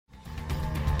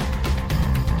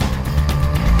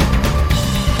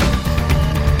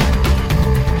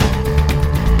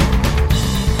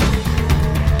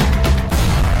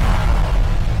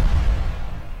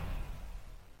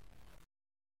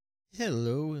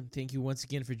Hello, and thank you once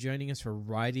again for joining us for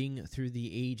Riding Through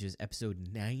the Ages, episode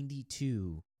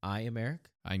 92. I am Eric.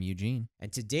 I'm Eugene.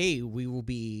 And today we will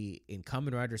be in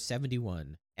Kamen Rider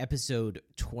 71, episode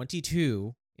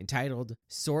 22, entitled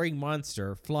Soaring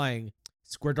Monster Flying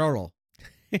Squirtle.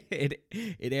 It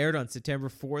aired on September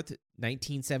 4th,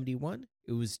 1971.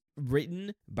 It was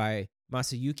written by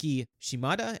Masayuki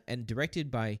Shimada and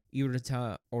directed by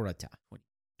Irota Orata.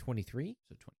 23?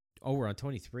 So 20. Oh, we're on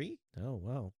 23? Oh,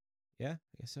 wow. Yeah,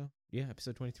 I guess so. Yeah,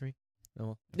 episode 23.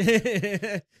 Oh,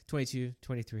 22,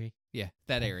 23. Yeah,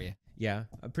 that area. Yeah,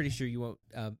 I'm pretty sure you won't.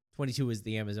 22 is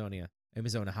the Amazonia.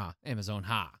 Amazon Ha. Amazon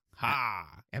Ha.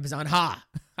 Ha. Amazon Ha.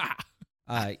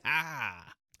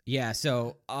 Ha. Yeah,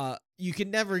 so you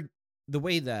can never, the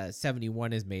way the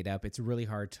 71 is made up, it's really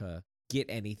hard to get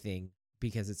anything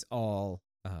because it's all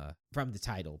from the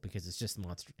title because it's just the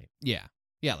monster name. Yeah.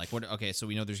 Yeah, like what? Okay, so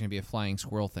we know there's going to be a flying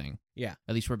squirrel thing. Yeah.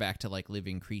 At least we're back to like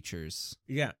living creatures.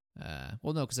 Yeah.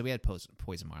 Well, no, because we had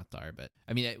poison Mothar, but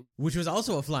I mean, Which was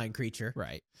also a flying creature.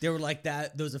 right. They were like,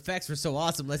 those effects were so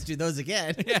awesome, let's do those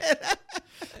again.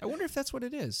 I wonder if that's what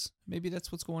it is. Maybe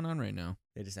that's what's going on right now.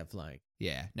 They just have flying.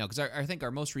 Yeah. No, because I think our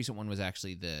most recent one was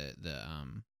actually the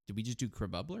did we just do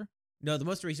Crabubler? No, the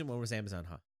most recent one was Amazon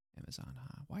Ha. Amazon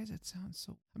Ha. Why does that sound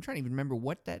so? I'm trying to even remember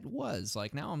what that was.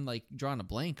 Like now I'm like drawing a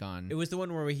blank on. It was the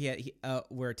one where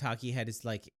where Taki had his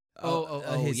like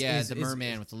the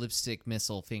merman with the lipstick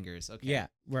missile fingers. Okay. Yeah,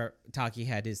 where Taki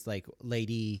had his like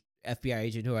lady FBI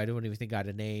agent who I don't even think got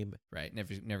a name. Right.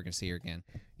 Never gonna see her again.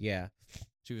 Yeah.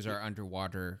 She was our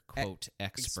underwater quote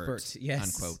expert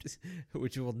yes, unquote.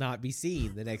 Which will not be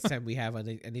seen the next time we have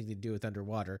anything to do with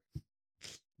underwater.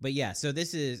 But yeah, so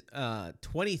this is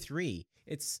 23.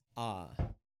 It's like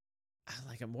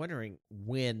I'm wondering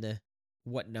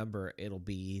what number it'll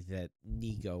be that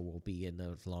Nigo will be in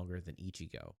no longer than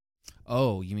Ichigo.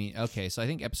 Oh, you mean okay? So I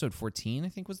think episode 14 I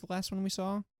think was the last one we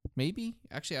saw. Maybe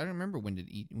actually I don't remember when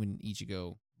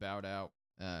Ichigo bowed out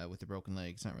with the broken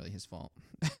leg. It's not really his fault.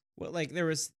 Well, like there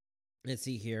was, let's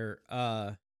see here.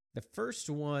 The first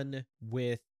one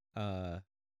with Ichigo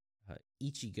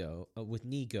with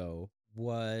Nigo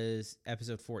was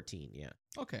episode 14. Yeah.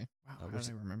 Okay. Wow. How did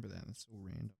I remember that? That's so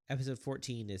random. Episode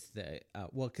 14 is the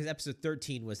because episode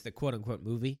 13 was the quote unquote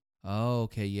movie. Oh,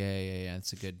 okay. Yeah.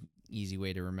 That's a good, easy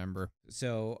way to remember.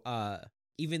 So,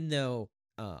 even though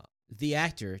the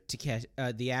actor's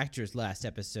last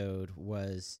episode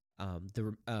was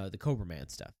the Cobra Man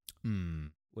stuff,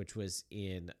 which was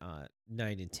in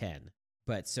 9 and 10,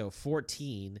 but so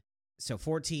 13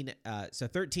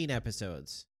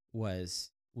 episodes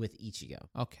was with Ichigo.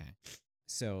 Okay.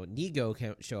 So Nigo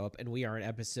can show up, and we are in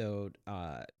episode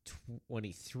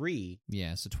 23.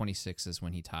 Yeah, so 26 is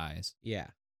when he ties. Yeah,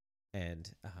 and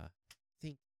I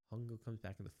think Hongo comes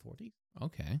back in the 40s.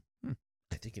 Okay.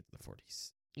 I think it's the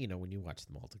 40s. You know, when you watch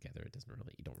them all together,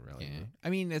 you don't really. Yeah. I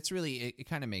mean, it's really it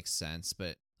kind of makes sense,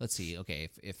 but let's see. Okay,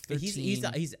 if 13,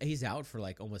 he's out for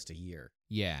like almost a year.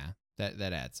 Yeah, that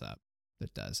adds up.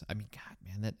 That does. I mean, God,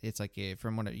 man, that it's like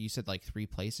from what you said, like 3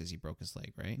 places he broke his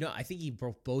leg, right? No, I think he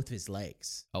broke both his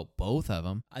legs. Oh, both of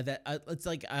them. It's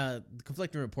like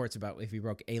conflicting reports about if he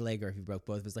broke a leg or if he broke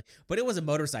both of his legs. But it was a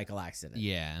motorcycle accident.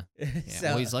 Yeah. So,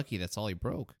 well, he's lucky. That's all he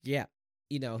broke. Yeah,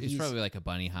 you know, he's probably like a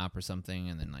bunny hop or something,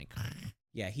 and then like.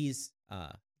 Yeah, he's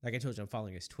like I told you, I'm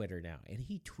following his Twitter now, and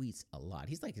he tweets a lot.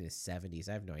 He's like in his 70s.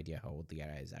 I have no idea how old the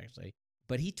guy is actually.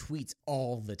 But he tweets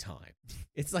all the time.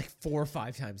 It's like 4 or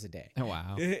 5 times a day. Oh,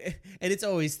 wow. And it's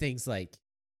always things like,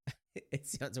 it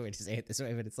sounds weird to say it this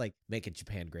way, but it's like making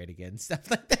Japan great again,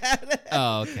 stuff like that.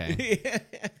 Oh, okay.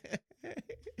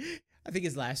 I think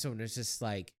his last one was just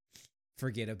like,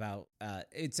 forget about,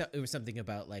 it was something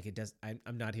about like,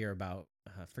 I'm not here about,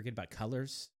 forget about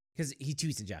colors. Because he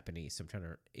tweets in Japanese, so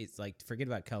it's like, forget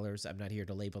about colors. I'm not here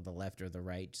to label the left or the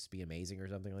right, just be amazing or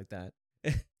something like that.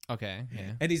 Okay,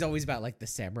 yeah. And he's always about like the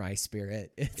samurai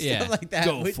spirit and yeah, stuff like that.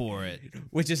 Go for it.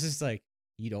 Which is just like,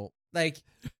 you don't like,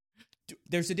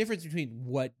 there's a difference between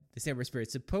what the samurai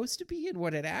spirit's supposed to be and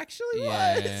what it actually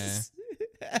was.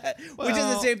 Which is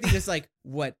the same thing as like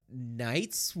what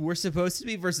knights were supposed to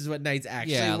be versus what knights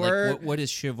actually were. Like what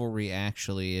is chivalry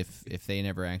actually if they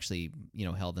never actually,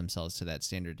 held themselves to that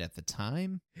standard at the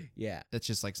time? Yeah. That's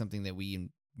just like something that we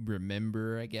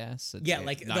remember, I guess.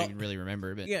 Like not even really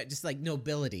remember, but yeah, just like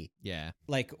nobility. Yeah.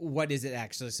 Like what is it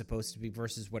actually supposed to be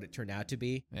versus what it turned out to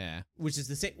be? Yeah. Which is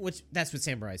the same. Which that's what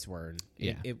samurais were.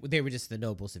 Yeah. They were just the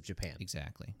nobles of Japan.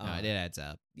 Exactly. It adds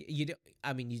up. You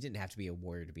didn't have to be a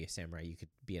warrior to be a samurai. You could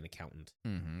be an accountant.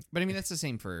 Mm-hmm. But I mean, that's the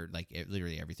same for like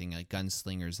literally everything. Like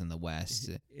gunslingers in the West.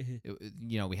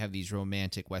 We have these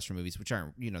romantic Western movies, which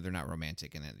aren't, they're not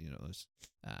romantic, and that those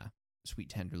sweet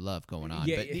tender love going on.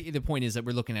 Yeah, but yeah. the point is that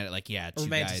we're looking at it like, two guys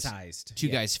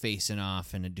Romanticized. guys facing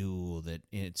off in a duel that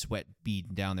it's sweat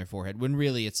beading down their forehead. When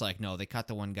really it's like, no, they cut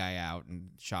the one guy out and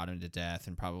shot him to death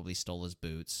and probably stole his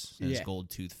boots and his Yeah. gold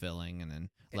tooth filling and then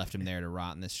left him there to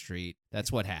rot in the street.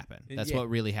 That's what happened. That's Yeah. what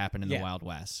really happened in the Yeah. Wild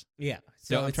West. Yeah.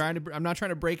 So it's- I'm not trying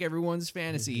to break everyone's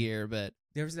fantasy here, but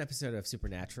there was an episode of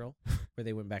Supernatural where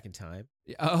they went back in time.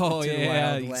 oh To the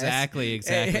yeah, Wild West.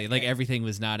 exactly. Like everything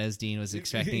was not as Dean was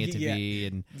expecting it to Yeah. be,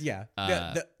 and Yeah.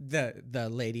 The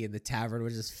lady in the tavern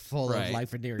was just full Right. of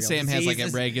life venereal Sam has like a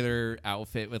diseases. regular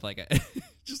outfit with like a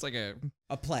just like a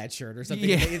a plaid shirt or something.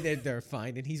 Yeah. They're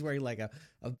fine, and he's wearing like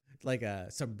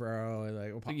a sombrero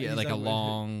and yeah, he's like a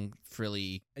long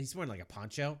frilly He's wearing like a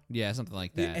poncho, something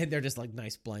like that. and they're just like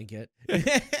nice blanket.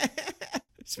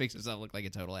 Just makes himself look like a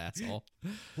total asshole.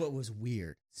 What was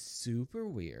weird, super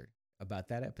weird about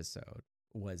that episode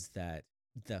was that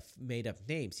the made up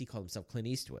names, he called himself Clint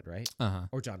Eastwood, right?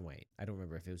 Or John Wayne. I don't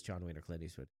remember if it was John Wayne or Clint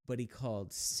Eastwood, but he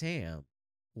called Sam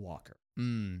Walker.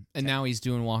 And now he's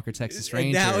doing Walker Texas And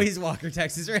Ranger. now he's Walker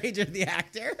Texas Ranger, the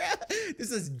actor.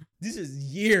 This is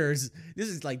years. This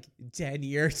is like 10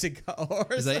 years ago. Or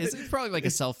it's probably like a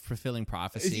self-fulfilling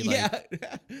prophecy. Like,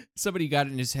 yeah. somebody got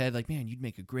it in his head, like, man, you'd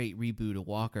make a great reboot of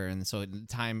Walker. And so the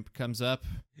time comes up,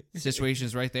 situation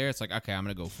is right there. It's like, okay, I'm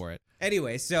going to go for it.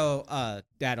 Anyway, so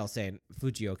Dad, I'll say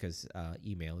Fujioka's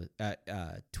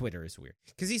Twitter is weird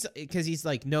because he's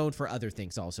like known for other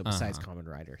things also besides Kamen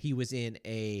Rider. He was in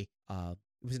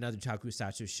it was another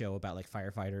Tokusatsu show about like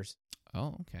firefighters.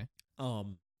 Oh, okay.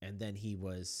 And then he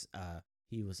was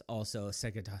also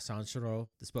Sega Sanshiro,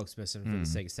 the spokesperson for the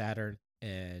Sega Saturn,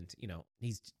 and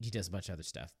he does a bunch of other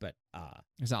stuff. But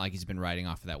it's not like he's been riding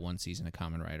off of that one season of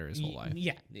Kamen Rider his whole life.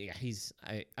 Yeah.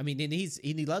 I mean, and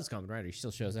he loves Kamen Rider. He still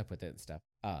shows up with it and stuff.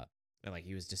 And like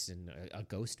he was just in a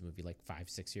Ghost movie like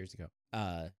 5-6 years ago.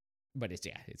 But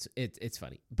it's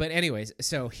funny. But anyways,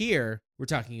 so here we're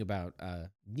talking about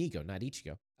Nigo, not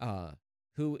Ichigo,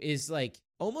 who is like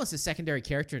almost a secondary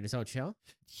character in his own show.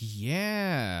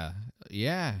 Yeah.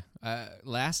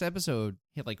 Last episode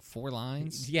he had like 4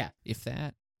 lines. Yeah. If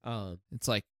that. It's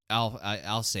like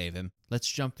I'll save him. Let's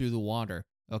jump through the water.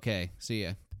 Okay, see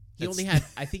ya.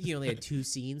 I think he only had 2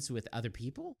 scenes with other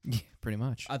people. Yeah, pretty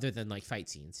much. Other than like fight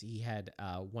scenes. He had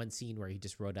one scene where he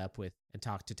just rode up with and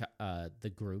talked to the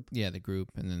group. Yeah, the group,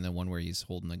 and then the one where he's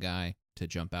holding the guy to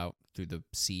jump out through the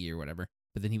sea or whatever.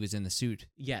 But then he was in the suit.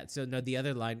 Yeah, so no, the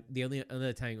only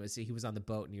other time was he was on the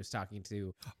boat and he was talking to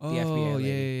the Oh, FBI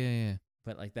lady. yeah.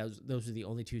 But like those were the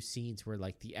only 2 scenes where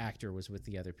like the actor was with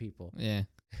the other people. Yeah.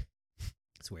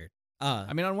 It's weird.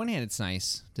 I mean, on one hand, it's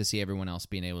nice to see everyone else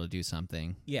being able to do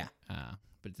something. Yeah.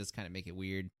 But it does kind of make it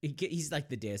weird. He's like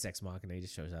the Deus Ex Machina. He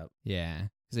just shows up. Yeah.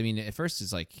 Because, I mean, at first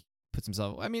it's like puts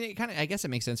himself... I mean, I guess it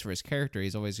makes sense for his character.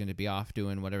 He's always going to be off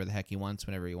doing whatever the heck he wants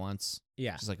whenever he wants.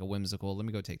 Yeah. Just like a whimsical, let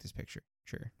me go take this picture.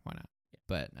 Sure, why not?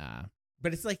 Yeah.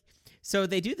 But it's like... So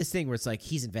they do this thing where it's like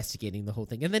he's investigating the whole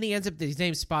thing. And then he ends up in the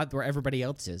same spot where everybody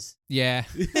else is. yeah.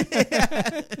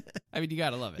 I mean, you got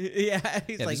to love it. Yeah.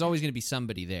 Yeah, there's always going to be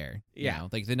somebody there. You know?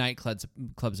 Like the nightclub's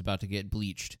about to get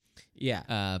bleached.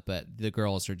 Yeah. But the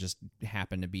girls are just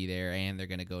happen to be there, and they're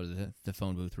going to go to the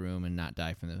phone booth room and not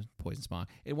die from the poison smoke.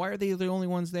 And why are they the only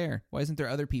ones there? Why isn't there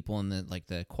other people in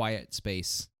the quiet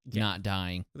space not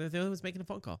dying? They're the only ones making a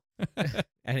phone call.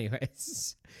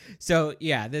 Anyways. So,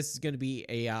 yeah, this is going to be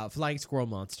a flying squirrel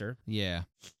monster. Yeah.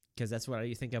 Because that's what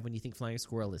you think of when you think flying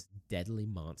squirrel is deadly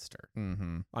monster.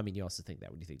 Mm-hmm. I mean, you also think that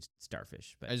when you think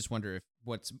starfish. But I just wonder if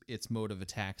what's its mode of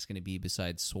attack is going to be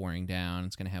besides soaring down.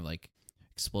 It's going to have like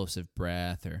explosive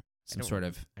breath or some sort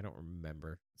of I don't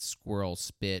remember. squirrel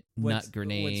spit, nut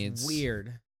grenades. What's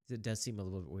weird, it does seem a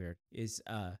little bit weird, is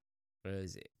what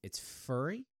is it? It's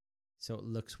furry, so it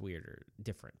looks weirder,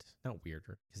 different. Not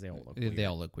weirder, because they all look weird. They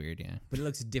all look weird, yeah. But it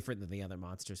looks different than the other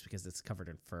monsters because it's covered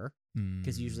in fur.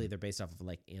 Because usually they're based off of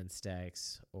like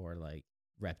insects or like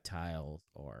reptiles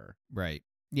or... Right.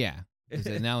 Yeah.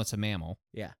 Now it's a mammal.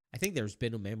 Yeah. I think there's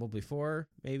been a mammal before,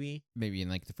 maybe. Maybe in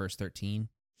like the first 13.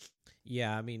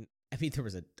 Yeah, I mean there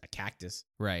was a cactus.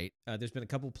 Right. There's been a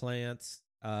couple plants.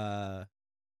 I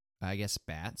guess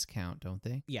bats count, don't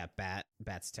they? Yeah,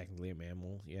 bat's technically a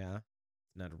mammal. Yeah,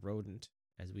 not a rodent,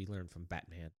 as we learned from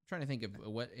Batman. I'm trying to think of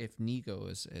what if Nigo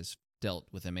has dealt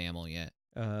with a mammal yet.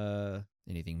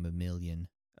 Anything mammalian?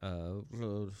 I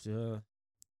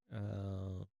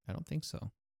don't think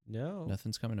so. No,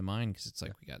 nothing's coming to mind because it's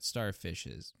like we got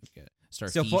starfishes, we got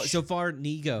starfish. So far,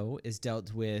 Nigo is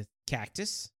dealt with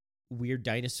cactus, weird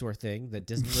dinosaur thing that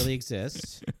doesn't really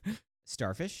exist,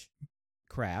 starfish,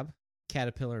 crab,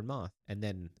 caterpillar, and moth, and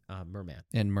then merman.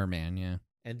 And merman, yeah.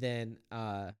 And then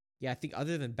Yeah, I think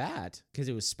other than bat, because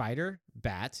it was spider,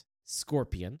 bat,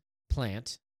 scorpion,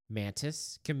 plant,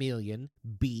 mantis, chameleon,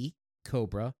 bee,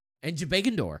 cobra, and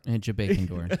Jabagandor. And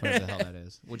Jabakandor, whatever the hell that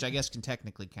is. Which I guess can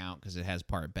technically count because it has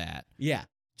part bat. Yeah,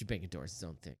 Jabagandor is his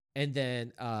own thing. And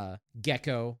then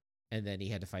gecko, and then he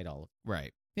had to fight all of them.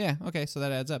 Right. Yeah, okay, so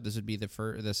that adds up. This would be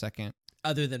the second.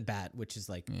 Other than bat, which is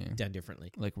like Yeah. done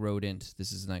differently. Like rodent.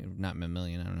 This is not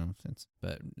mammalian, I don't know,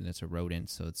 but it's a rodent,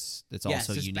 so it's Yes,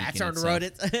 also just unique. bats in aren't itself.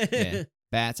 rodents. Yeah.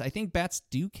 Bats. I think bats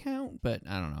do count, but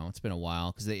I don't know. It's been a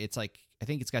while because it's like I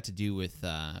think it's got to do with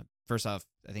first off,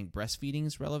 I think breastfeeding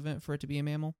is relevant for it to be a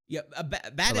mammal. Yeah,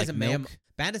 bat So, is like a mammal. milk?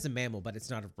 Bat is a mammal, but it's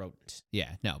not a rodent.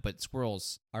 Yeah, no, but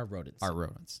squirrels Are rodents? are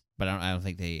rodents. But I don't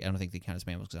think they count as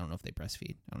mammals because I don't know if they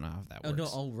breastfeed. I don't know how that Oh works. no,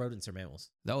 all rodents are mammals.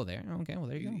 Oh, there. Okay, well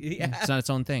there you go. Yeah. It's not its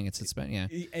own thing. It's yeah.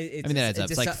 I mean that adds up.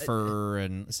 It's like fur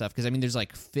and stuff because I mean there's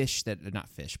like fish that not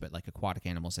fish but like aquatic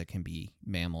animals that can be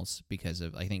mammals because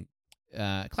of I think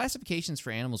classifications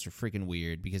for animals are freaking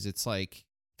weird because it's like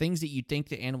things that you'd think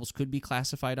that animals could be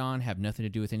classified on have nothing to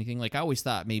do with anything. Like I always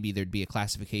thought maybe there'd be a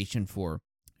classification for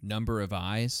number of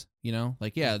eyes, you know?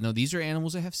 Like, yeah, no, these are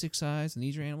animals that have 6 eyes and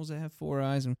these are animals that have 4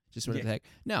 eyes and just what the heck.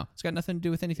 No, it's got nothing to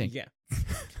do with anything. Yeah.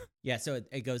 Yeah, so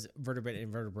it goes vertebrate,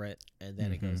 invertebrate, and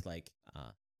then it goes like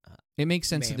It makes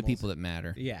sense to the mammals. people that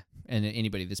matter yeah. and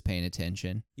anybody that's paying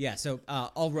attention. Yeah, so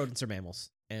all rodents are mammals,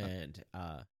 and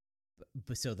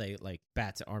so they like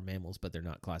bats are mammals, but they're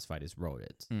not classified as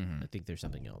rodents. Mhm. I think there's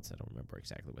something else. I don't remember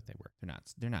exactly what they were.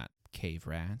 They're not cave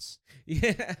rats.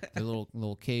 Yeah, They're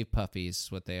little cave puppies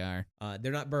is what they are.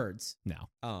 they're not birds. No.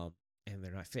 And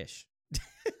they're not fish.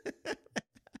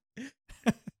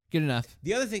 Good enough.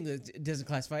 The other thing that doesn't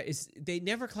classify is they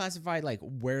never classify like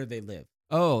where they live.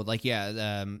 Oh, like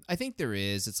yeah, I think there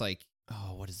is. It's like,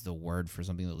 oh, what is the word for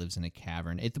something that lives in a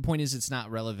cavern? The point is it's not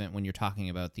relevant when you're talking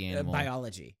about the animal.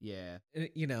 Biology. Yeah.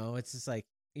 It's just like,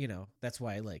 that's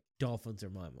why like dolphins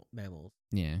are mammals.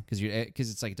 Yeah, because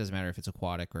it's like it doesn't matter if it's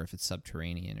aquatic or if it's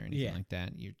subterranean or anything Yeah. like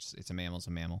that. It's a mammal's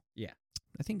a mammal. Yeah.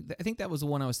 I think that was the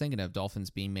one I was thinking of, dolphins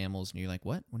being mammals, and you're like,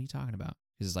 what? What are you talking about?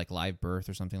 Because it's like live birth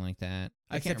or something like that.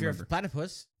 I Except can't if you're remember. a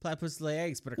platypus. Platypus lay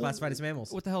eggs, but are classified as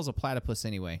mammals. What the hell's a platypus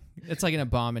anyway? It's like an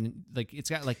abomin. Like it's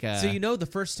got like a. So the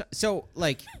first time. So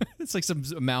like it's like some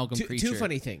amalgam creature. two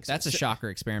funny things. That's a shocker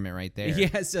experiment right there.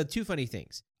 Yeah. So two funny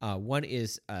things. One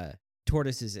is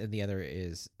tortoises, and the other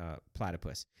is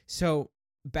platypus. So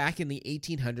back in the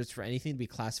 1800s, for anything to be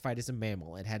classified as a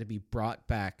mammal, it had to be brought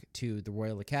back to the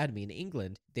Royal Academy in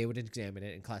England. They would examine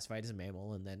it and classify it as a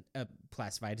mammal, and then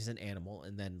classify it as an animal,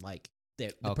 and then like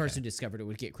the person who discovered it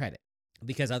would get credit.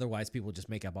 Because otherwise, people just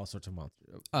make up all sorts of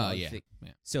monsters. Oh, yeah.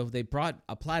 So they brought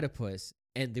a platypus,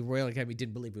 and the Royal Academy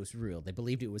didn't believe it was real. They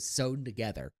believed it was sewn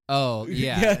together. Oh,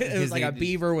 yeah. It was like a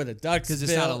beaver with a duck's Because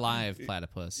it's not a bill. live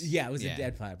platypus. Yeah, it was a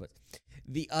dead platypus.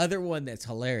 The other one that's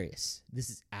hilarious, this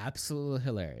is absolutely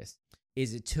hilarious,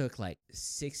 is it took like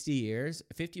 50 or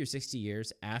 60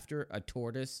 years after a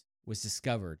tortoise was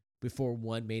discovered before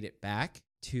one made it back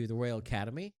to the Royal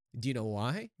Academy. Do you know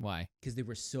why? Why? Because they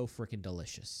were so freaking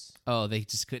delicious. Oh, they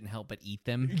just couldn't help but eat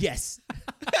them? Yes.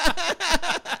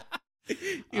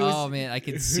 Man, I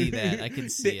can see that. I can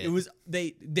see it. It was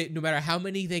they no matter how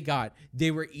many they got,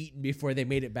 they were eaten before they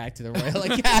made it back to the Royal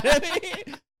Academy.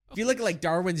 If you look at like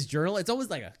Darwin's Journal, it's almost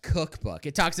like a cookbook.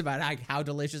 It talks about how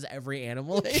delicious every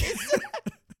animal is.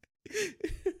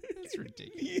 That's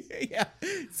ridiculous. Yeah.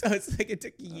 So it's like it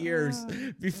took years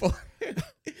before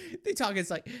they talk. It's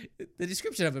like the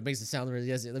description of it makes it sound really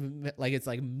like it's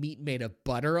like meat made of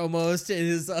butter almost. It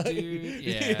is like, Dude,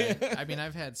 yeah. I mean,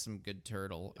 I've had some good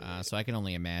turtle, so I can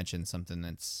only imagine something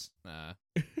that's.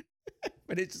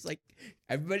 But it's just like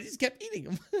everybody just kept eating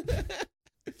them.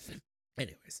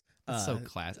 Anyways, It's so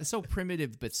class. It's so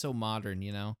primitive, but so modern.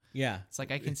 You know. Yeah, It's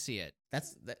like I can see it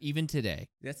that's even today.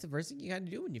 the first thing you got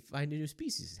to do when you find a new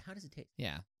species. How does it taste?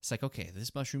 Yeah. It's like, okay,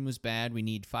 this mushroom was bad. We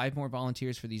need 5 more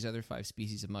volunteers for these other 5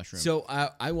 species of mushroom. So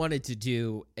I wanted to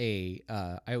do I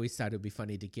always thought it would be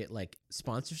funny to get like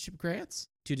sponsorship grants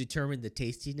to determine the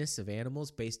tastiness of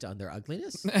animals based on their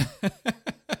ugliness.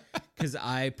 Because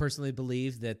I personally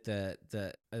believe that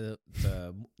the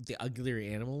uglier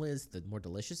animal is, the more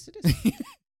delicious it is.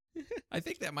 I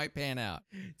think that might pan out.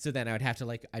 So then I would have to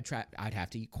I'd have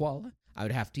to eat koala. I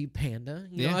would have to eat panda.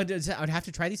 You Yeah. know, I'd have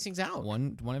to try these things out.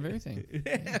 One of everything.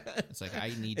 It's like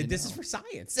I need to And this know. is for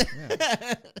science.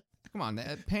 Yeah. Come on,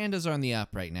 pandas are on the up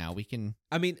right now. We can.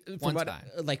 I mean, One from what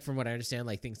time. I understand,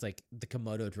 like things like the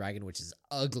Komodo dragon, which is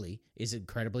ugly, is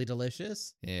incredibly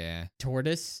delicious. Yeah,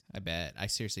 Tortoise, I bet. I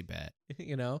seriously bet.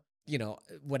 you know,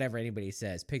 whatever anybody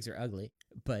says, pigs are ugly,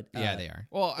 but Yeah, they are.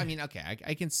 Well, I mean, okay,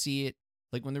 I can see it.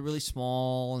 Like when they're really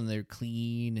small and they're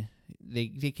clean, they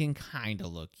can kind of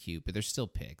look cute, but they're still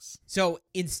pigs. So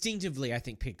instinctively, I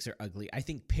think pigs are ugly. I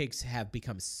think pigs have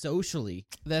become socially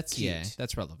cute. Yeah,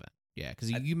 that's relevant. Yeah,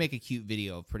 because you make a cute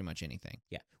video of pretty much anything.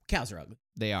 Yeah, cows are ugly.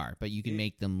 They are, but you can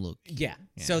make them look cute. Yeah.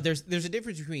 So there's a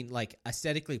difference between like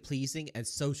aesthetically pleasing and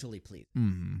socially pleasing.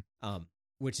 Mm-hmm.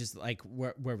 Which is like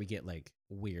where we get like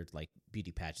weird like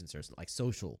beauty pageants or like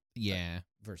social. Yeah.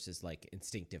 Versus like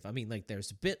instinctive. I mean, like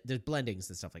there's blendings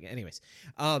and stuff like that. Anyways,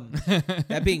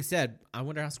 that being said, I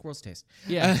wonder how squirrels taste.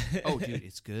 Yeah. Oh, dude,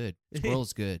 it's good.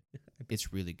 Squirrel's good.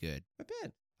 It's really good. I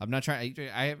bet. I'm not trying.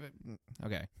 I have.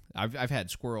 Okay. I've had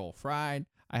squirrel fried.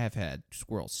 I have had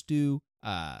squirrel stew.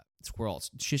 Squirrel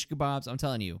shish kebabs. I'm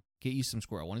telling you, get you some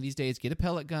squirrel. One of these days, get a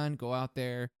pellet gun. Go out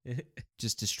there,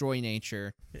 just destroy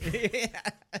nature.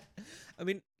 I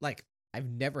mean, like I've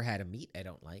never had a meat I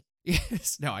don't like.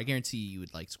 Yes. No, I guarantee you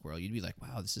would like squirrel. You'd be like,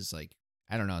 wow, this is like,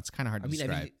 I don't know. It's kind of hard to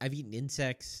describe. I've eaten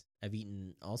insects. I've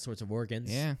eaten all sorts of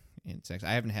organs. Yeah, insects.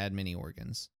 I haven't had many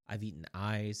organs. I've eaten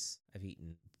eyes. I've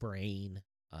eaten brain.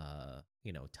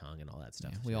 Tongue and all that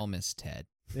stuff. Yeah, we all miss Ted.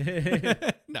 No,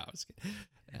 I was kidding.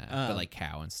 But like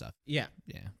cow and stuff. Yeah.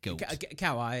 Yeah. Goat.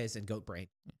 Cow eyes and goat brain.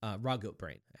 Raw goat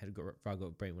brain. I had raw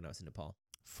goat brain when I was in Nepal.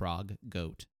 Frog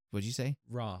goat. What'd you say?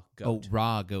 Raw goat. Oh,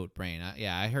 raw goat brain.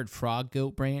 I heard frog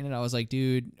goat brain, and I was like,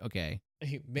 dude, okay.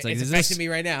 It's affecting me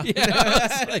right now.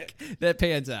 Yeah, like, that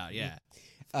pans out, yeah.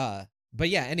 But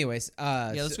yeah, anyways.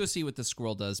 Let's go see what the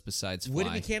squirrel does besides fly. Would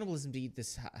it be cannibalism to eat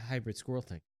this hybrid squirrel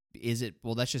thing? Is it?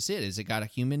 Well, that's just it. Is it got a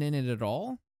human in it at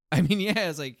all? I mean, yeah,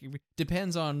 it's like,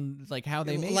 depends on like how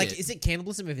they made it. Like, is it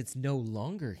cannibalism if it's no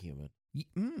longer human?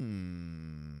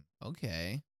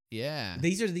 Okay. Yeah.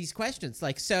 These are these questions.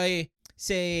 Like, say,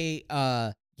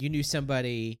 you knew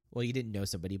somebody. Well, you didn't know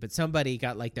somebody, but somebody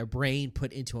got like their brain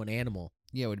put into an animal.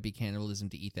 Yeah, would it be cannibalism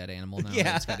to eat that animal now? Yeah.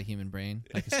 That it's got a human brain,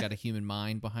 like it's got a human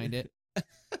mind behind it.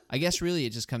 I guess really it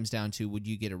just comes down to, would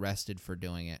you get arrested for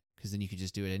doing it? Because then you could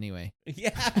just do it anyway.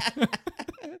 Yeah.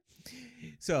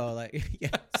 So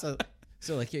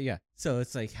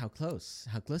it's like, how close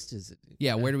is it?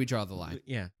 Yeah. Where do we draw the line?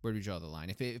 Yeah. Where do we draw the line?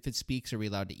 If it speaks, are we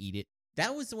allowed to eat it?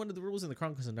 That was one of the rules in the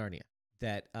Chronicles of Narnia,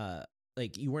 that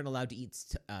like you weren't allowed to eat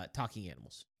talking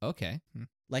animals. Okay.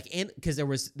 Like, and because there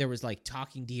was like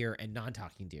talking deer and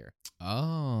non-talking deer.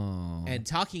 Oh. And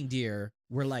talking deer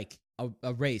were like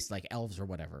a race, like elves or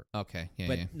whatever. Okay. Yeah.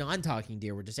 But non-talking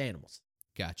deer were just animals.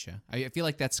 Gotcha. I feel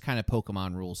like that's kind of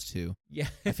Pokemon rules too. Yeah.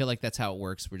 I feel like that's how it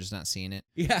works. We're just not seeing it.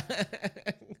 Yeah.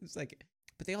 It's like,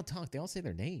 but they all talk. They all say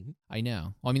their name. I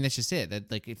know. Well, I mean, that's just it.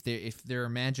 That like if they're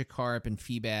Magikarp and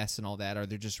Feebas and all that, are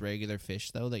they just regular fish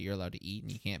though that you're allowed to eat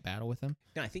and you can't battle with them?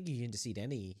 No, I think you can just eat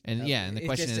any. And and the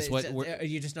question is, are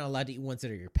you just not allowed to eat ones that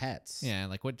are your pets? Yeah,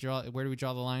 like where do we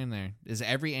draw the line there? Is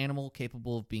every animal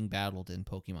capable of being battled in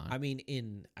Pokemon? I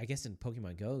mean, I guess in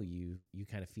Pokemon Go, you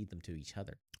kind of feed them to each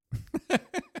other.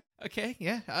 Okay,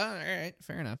 yeah, all right,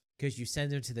 fair enough. Because you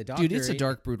send them to the doctor. Dude, it's a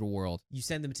dark, brutal world. You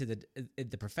send them to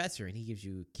the professor, and he gives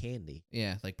you candy.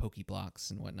 Yeah, like Pokeblocks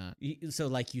and whatnot. So,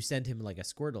 like, you send him like a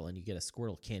Squirtle, and you get a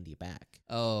Squirtle candy back.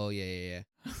 Oh, yeah.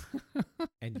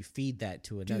 And you feed that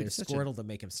to another Squirtle to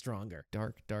make him stronger.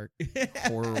 Dark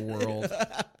horror world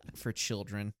for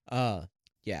children.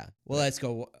 Yeah. Well, let's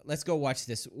go watch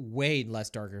this way less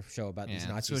darker show about these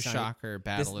Nazi shocker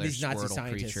battle these Nazi Squirtle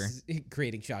scientists creature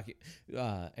creating shock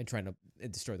and trying to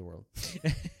destroy the world.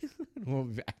 We'll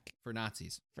be back for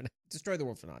Nazis. Destroy the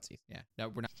world for Nazis. Yeah. No,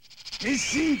 we're not.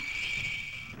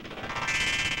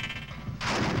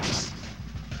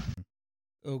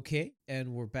 Okay,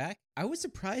 and we're back. I was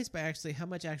surprised by how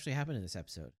much actually happened in this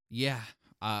episode. Yeah.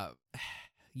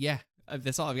 Yeah.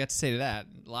 That's all I've got to say to that.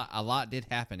 A lot did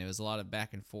happen. It was a lot of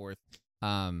back and forth.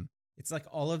 It's like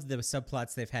all of the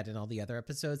subplots they've had in all the other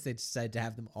episodes, they decided to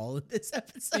have them all in this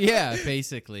episode. Yeah,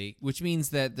 basically. Which means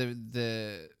that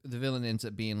the villain ends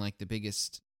up being like the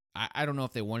biggest. I don't know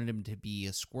if they wanted him to be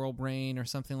a squirrel brain or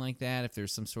something like that. If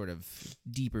there's some sort of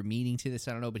deeper meaning to this,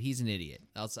 I don't know. But he's an idiot.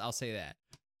 I'll say that.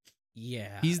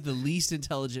 Yeah, he's the least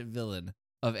intelligent villain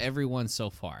of everyone so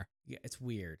far. Yeah, it's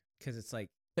weird because it's like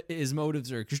his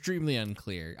motives are extremely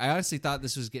unclear. I honestly thought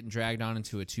this was getting dragged on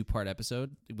into a 2-part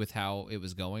episode with how it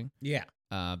was going. Yeah,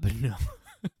 but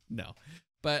no.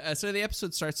 But so the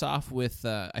episode starts off with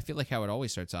I feel like how it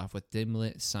always starts off with dim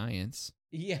lit science.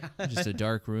 Yeah, just a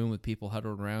dark room with people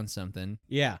huddled around something.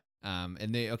 Yeah,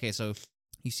 so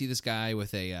you see this guy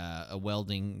with a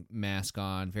welding mask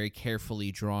on, very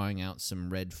carefully drawing out some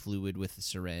red fluid with a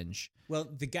syringe. Well,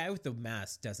 the guy with the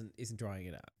mask isn't drawing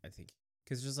it out, I think,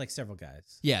 because there's like several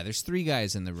guys. Yeah, there's 3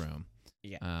 guys in the room.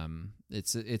 Yeah.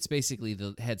 It's basically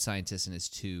the head scientist and his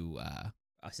 2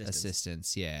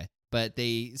 assistants. Yeah, But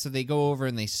they go over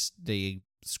and they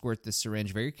squirt the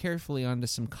syringe very carefully onto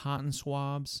some cotton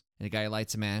swabs, and a guy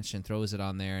lights a match and throws it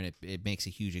on there, and it makes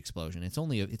a huge explosion.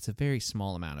 It's a very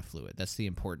small amount of fluid. That's the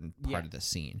important part of the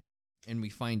scene. And we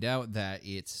find out that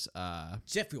it's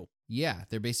jet fuel. Yeah,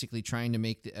 they're basically trying to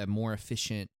make a more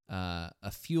efficient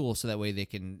a fuel so that way they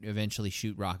can eventually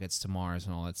shoot rockets to Mars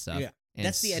and all that stuff. Yeah. And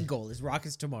that's the end goal, is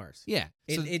rockets to Mars. Yeah.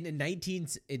 In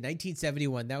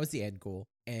 1971, that was the end goal.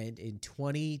 And in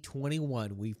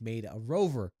 2021, we've made a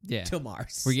rover to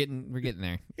Mars. We're getting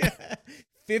there.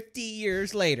 50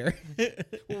 years later.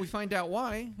 Well, we find out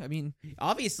why. I mean,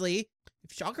 obviously,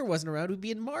 if Shocker wasn't around, we'd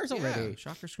be in Mars already. Yeah,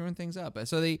 Shocker's screwing things up.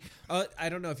 So they I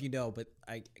don't know if you know, but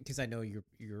because I know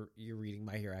you're reading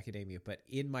My Hero Academia, but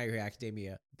in My Hero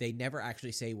Academia, they never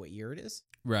actually say what year it is.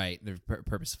 Right, they're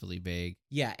purposefully vague.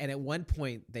 Yeah, and at one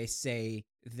point they say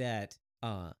that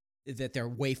they're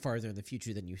way farther in the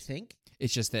future than you think.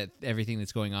 It's just that everything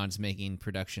that's going on is making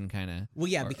production kind of... Well,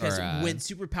 yeah, because when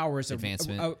superpowers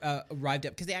arrived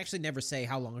up... Because they actually never say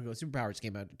how long ago superpowers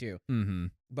came out, too. Mm-hmm.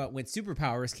 But when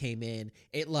superpowers came in,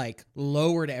 it,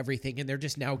 lowered everything, and they're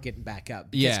just now getting back up.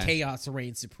 Because chaos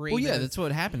reigns supreme. Well, yeah, that's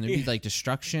what happened. There'd be,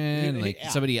 destruction,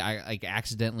 somebody,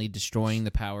 accidentally destroying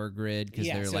the power grid because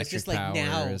they're electric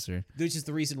powers. Now, which is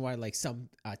the reason why, some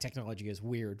technology is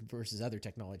weird versus other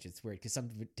technology is weird, because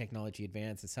some technology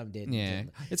advanced and some didn't. Yeah.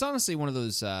 It's honestly one of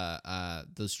those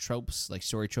tropes,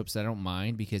 story tropes, that I don't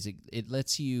mind, because it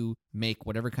lets you make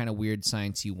whatever kind of weird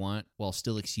science you want while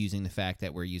still excusing the fact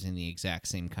that we're using the exact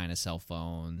same kind of cell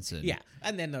phones.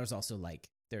 And then there's also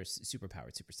there's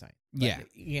superpowered super science.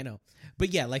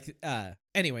 But,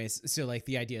 anyways, so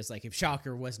the idea is if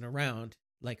Shocker wasn't around,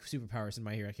 superpowers in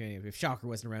My Hero Academia, if Shocker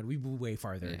wasn't around, we'd be way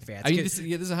farther advanced. I mean, this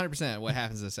is 100% what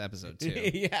happens in this episode too.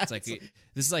 It's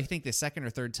this is I think the second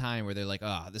or third time where they're like,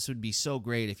 oh, this would be so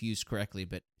great if used correctly,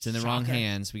 but it's in the wrong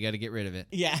hands. We got to get rid of it.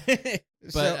 Yeah.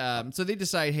 But so they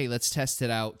decide, hey, let's test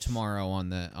it out tomorrow on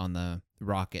the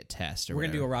rocket test. We're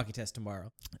gonna do a rocket test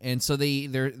tomorrow. And so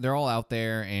they're all out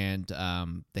there, and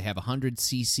they have 100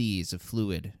 cc's of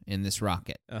fluid in this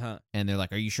rocket. And they're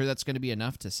like, "Are you sure that's going to be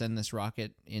enough to send this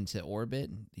rocket into orbit?"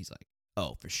 And he's like,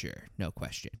 "Oh, for sure, no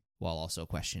question." While also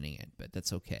questioning it, but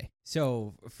that's okay.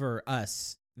 So for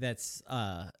us, that's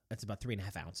about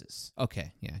 3.5 ounces.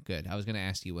 Okay, yeah, good. I was going to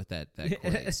ask you what that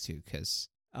correlates to, because.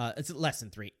 It's less than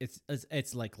 3. It's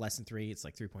less than 3. It's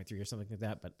 3.3 or something like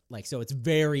that. But so it's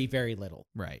very, very little.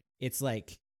 Right. It's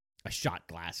like a shot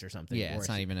glass or something. Yeah, it's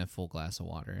not even a full glass of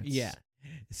water.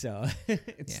 So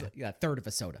it's a third of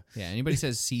a soda. Yeah. Anybody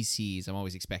says CCs, I'm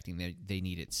always expecting they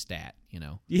need it stat.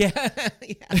 Yeah.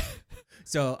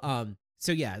 So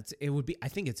yeah, it would be. I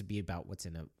think it'd be about what's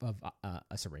in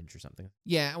a syringe or something.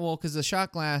 Yeah, well, because the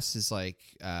shot glass is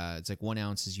it's 1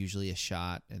 ounce is usually a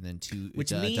shot, and then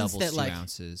which means doubles that 2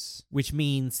 ounces. Which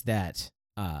means that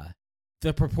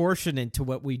the proportion into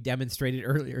what we demonstrated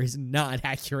earlier is not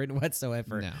accurate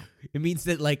whatsoever. No, it means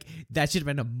that that should have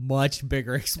been a much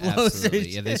bigger explosion. Absolutely.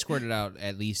 Yeah, they squirted out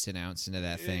at least 1 ounce into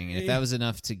that thing, and if that was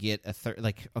enough to get a third,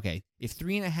 if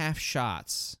 3.5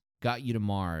 shots got you to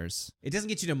Mars. It doesn't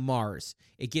get you to Mars.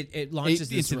 It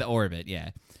launches into the orbit. Yeah,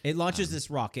 it launches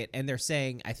this rocket, and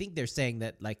I think they're saying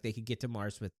that they could get to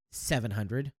Mars with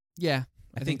 700. Yeah,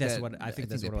 I think that's what it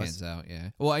pans out. Yeah.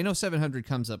 Well, I know 700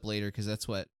 comes up later because that's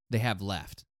what they have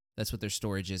left. That's what their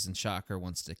storage is, and Shocker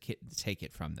wants to take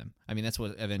it from them. I mean, that's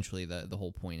what eventually the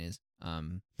whole point is.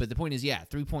 But the point is,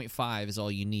 3.5 is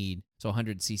all you need. So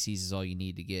 100 cc's is all you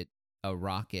need to get a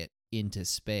rocket into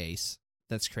space.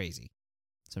 That's crazy.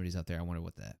 Somebody's out there. I wonder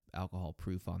what the alcohol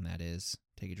proof on that is.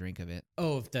 Take a drink of it.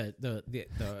 Oh, the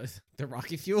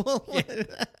rocket fuel.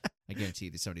 I guarantee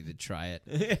you, there's somebody that'd try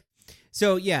it.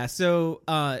 So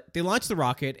they launched the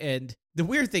rocket, and the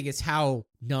weird thing is how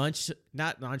not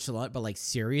nonchalant, but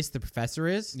serious the professor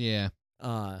is. Yeah.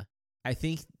 I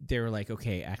think they were like,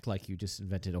 okay, act like you just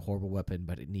invented a horrible weapon,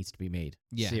 but it needs to be made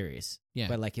serious. Yeah.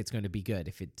 But it's going to be good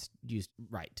if it's used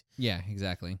right. Yeah,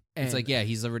 exactly. And it's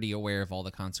he's already aware of all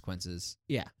the consequences.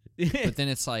 Yeah. But then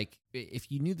it's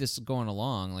if you knew this going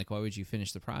along, why would you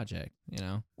finish the project,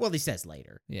 Well, he says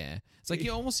later. Yeah. It's it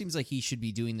almost seems like he should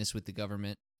be doing this with the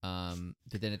government. But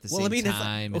then at the same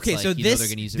time, okay, so they're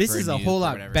going to use it this for is a whole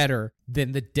lot better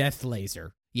than the death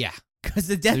laser. Yeah. Because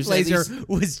the death laser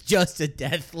was just a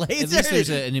death laser. At least there's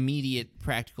an immediate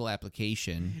practical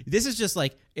application. This is just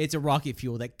it's a rocket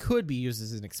fuel that could be used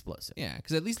as an explosive. Yeah,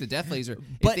 because at least the death laser.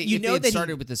 But if they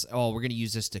started with this, we're going to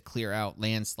use this to clear out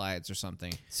landslides or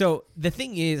something. So the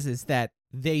thing is that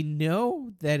they know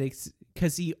that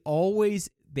because they always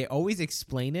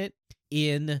explain it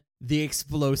in the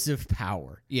explosive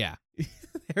power. Yeah.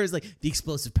 Harry's like, the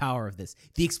explosive power of this,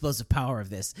 the explosive power of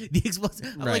this, the explosive.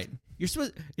 I'm like, you're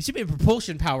supposed. It should be a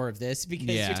propulsion power of this because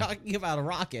you're talking about a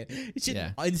rocket. It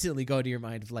should instantly go to your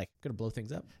mind of like, gonna blow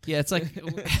things up. Yeah, it's like.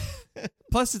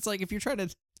 Plus, it's like if you're trying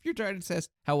to test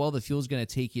how well the fuel's gonna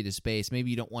take you to space, maybe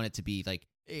you don't want it to be like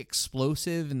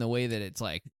explosive in the way that it's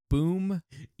like boom,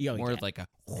 more like a.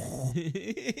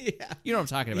 You know what I'm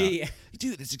talking about? Yeah.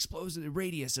 Dude, this explosive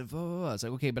radius of it's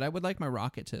like okay, but I would like my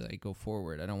rocket to like go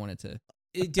forward. I don't want it to.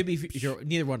 To be sure,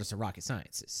 neither one of us are rocket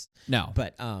scientists. No,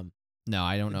 but no,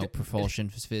 I don't know propulsion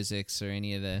physics or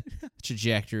any of the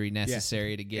trajectory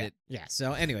necessary to get it. Yeah.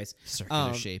 So, anyways,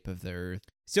 circular shape of the Earth.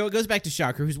 So it goes back to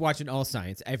Shocker, who's watching all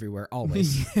science everywhere,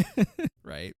 always.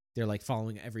 Right. They're like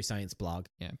following every science blog.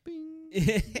 Yeah.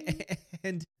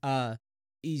 And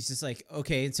he's just like,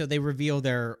 okay. And so they reveal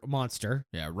their monster.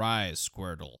 Yeah, rise,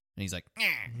 Squirtle. And he's like,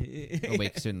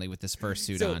 awake suddenly with this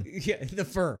fursuit on. Yeah, the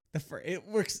fur. It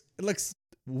works. It looks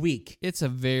weak. It's a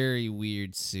very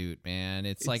weird suit, man.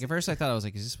 It's like, at first I thought, I was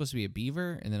like, is this supposed to be a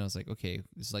beaver? And then I was like, okay,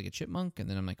 this is like a chipmunk. And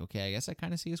then I'm like, okay, I guess I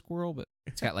kind of see a squirrel, but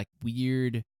it's got like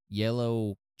weird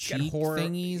yellow cheek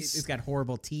thingies. It's got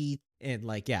horrible teeth and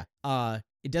like,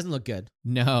 it doesn't look good.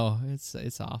 No, it's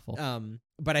awful.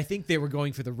 But I think they were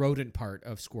going for the rodent part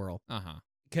of squirrel. Uh-huh.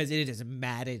 Because it is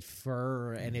matted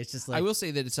fur, and it's just like... I will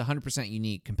say that it's 100%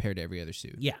 unique compared to every other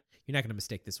suit. Yeah, you're not going to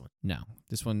mistake this one. No.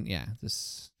 This one,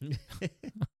 this...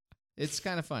 It's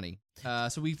kind of funny.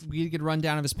 So we get a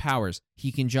rundown of his powers.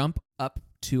 He can jump up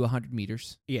to 100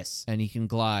 meters. Yes. And he can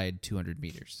glide 200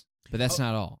 meters. But that's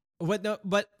not all.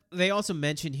 But they also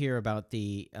mention here about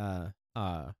the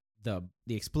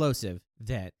explosive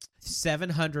that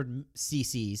 700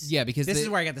 cc's. Yeah, because this is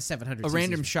where I got the 700 a cc's.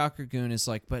 random Shocker goon is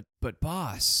like, but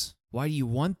boss, why do you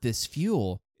want this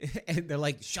fuel? And they're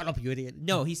like, shut up, you idiot.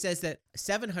 No, he says that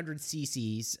 700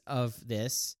 cc's of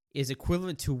this is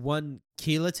equivalent to 1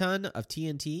 kiloton of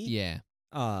TNT. Yeah.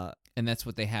 And that's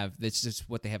what they have. That's just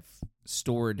what they have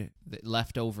stored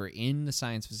left over in the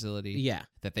science facility. Yeah.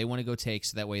 That they want to go take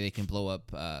so that way they can blow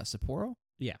up Sapporo.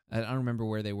 Yeah. I don't remember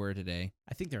where they were today.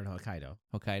 I think they're in Hokkaido.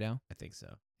 Hokkaido? I think so.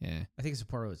 Yeah. I think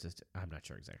Sapporo is just... I'm not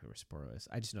sure exactly where Sapporo is.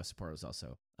 I just know Sapporo is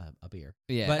also a beer.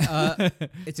 Yeah. But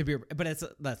it's a beer... But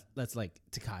that's like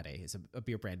Tecate is a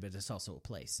beer brand, but it's also a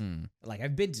place. Like,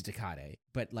 I've been to Tecate,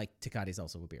 but like Tecate is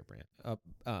also a beer brand.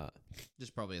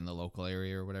 Just probably in the local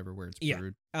area or whatever where it's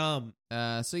brewed.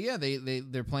 So yeah,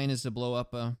 their plan is to blow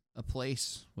up a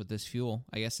place with this fuel.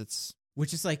 I guess it's...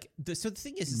 Which is like, so the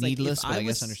thing is needless, like, but I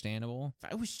guess understandable.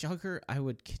 If I was Shocker, I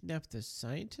would kidnap the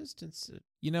scientist instead.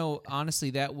 You know, honestly,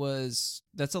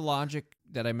 that's a logic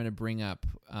that I'm going to bring up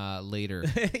later.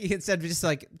 Instead of just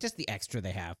the extra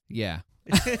they have. Yeah.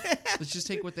 Let's just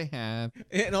take what they have.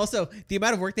 And also, the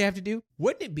amount of work they have to do,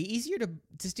 wouldn't it be easier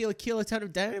to steal a kiloton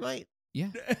of dynamite? Yeah.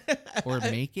 Or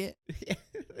make it? Yeah.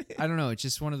 I don't know. It's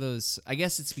just one of those. I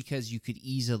guess it's because you could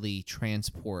easily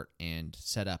transport and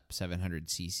set up 700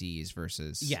 cc's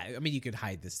versus. Yeah, I mean, you could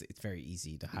hide this. It's very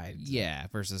easy to hide. Yeah,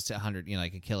 versus 100,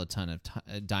 like a kiloton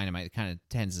of dynamite that kind of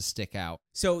tends to stick out.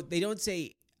 So they don't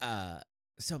say.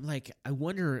 So I'm like, I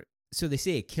wonder. So they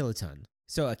say a kiloton.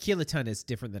 So a kiloton is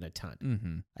different than a ton.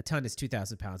 Mm-hmm. A ton is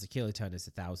 2,000 pounds. A kiloton is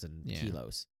 1,000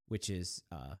 kilos, which is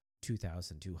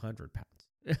 2,200 pounds.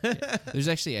 Yeah. There's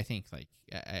actually, I think, like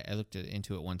I looked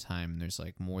into it one time, and there's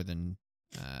like more than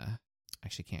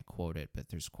actually can't quote it, but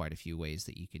there's quite a few ways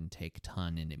that you can take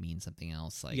ton and it means something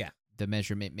else. Like the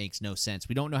measurement makes no sense.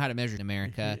 We don't know how to measure in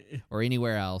America or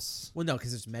anywhere else. Well, no,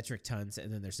 because there's metric tons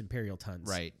and then there's imperial tons.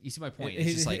 Right. You see my point?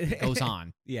 It's just like it goes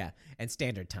on. Yeah, and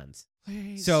standard tons.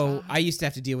 So I used to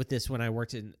have to deal with this when I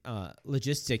worked in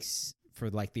logistics for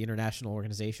like the international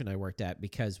organization I worked at,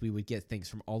 because we would get things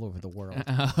from all over the world.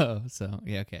 Oh, so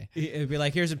yeah, okay. It'd be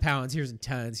like, here's in pounds, here's in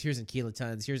tons, here's in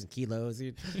kilotons, here's in kilos.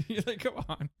 You're like,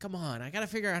 come on, I gotta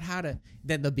figure out how to.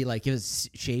 Then they'll be like, give us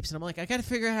shapes, and I'm like, I gotta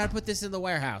figure out how to put this in the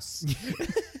warehouse.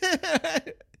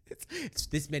 It's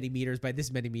this many meters by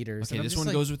this many meters. Okay, this one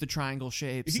goes with the triangle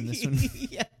shapes, and this one.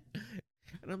 Yeah.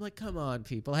 And I'm like, come on,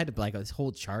 people. I had to like this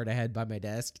whole chart I had by my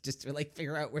desk just to like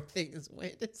figure out where things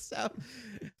went and stuff.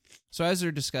 So as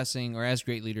they're discussing, or as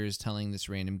Great Leader is telling this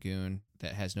random goon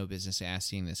that has no business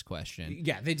asking this question.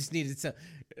 Yeah, they just needed to.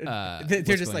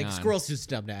 They're just like, squirrel's just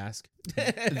dumb to ask.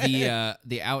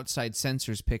 The outside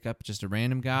sensors pick up just a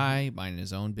random guy minding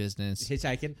his own business,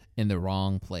 hitchhiking in the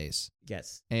wrong place.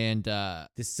 Yes, and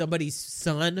this somebody's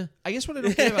son. I guess what I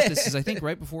don't get about this is I think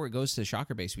right before it goes to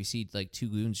Shocker Base, we see like two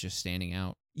goons just standing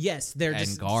out Yes, they're and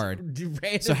just guard.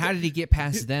 Random. So how did he get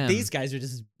past them? These guys are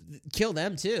just kill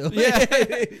them too.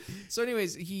 Yeah. So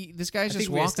anyways, this guy's just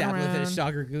walking around. That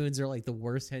Shocker Goons are like the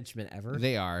worst henchmen ever.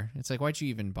 They are. It's like, why'd you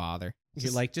even bother?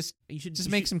 You're like, you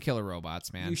should make some killer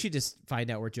robots, man. You should just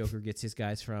find out where Joker gets his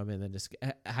guys from and then just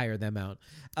hire them out.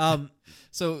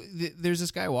 So there's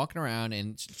this guy walking around,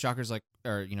 and Shocker's like,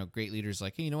 or Great Leader's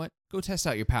like, hey, you know what? Go test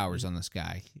out your powers on this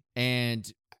guy.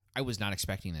 And I was not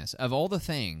expecting this. Of all the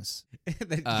things,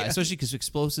 especially because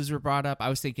explosives were brought up, I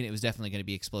was thinking it was definitely going to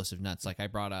be explosive nuts. Like I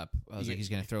brought up, I was like, he's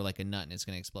going to throw like a nut and it's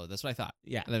going to explode. That's what I thought.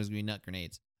 Yeah. I thought it was going to be nut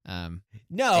grenades.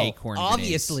 No, acorn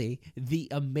obviously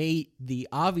the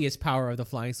obvious power of the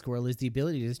flying squirrel is the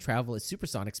ability to travel at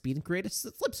supersonic speed and create a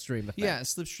slipstream effect. Yeah,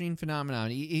 slipstream phenomenon.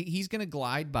 He's going to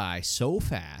glide by so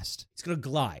fast. He's going to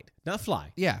glide, not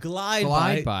fly. Yeah,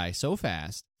 glide by so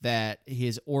fast that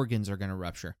his organs are going to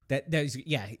rupture. The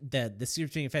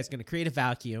slipstream effect is going to create a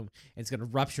vacuum and it's going to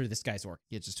rupture this guy's organ.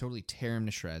 Yeah, just totally tear him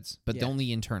to shreds, but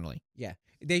only internally. Yeah.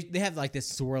 They have like this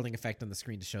swirling effect on the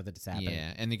screen to show that it's happening.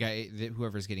 Yeah, and the guy,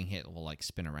 whoever's getting hit, will like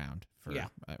spin around for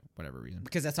whatever reason.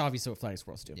 Because that's obviously what flying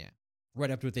squirrels do. Yeah. Right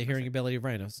up with the hearing ability of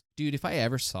rhinos. Dude, if I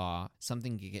ever saw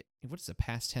something get, what is the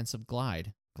past tense of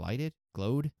glide? Glided?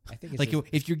 Glowed? I think it's like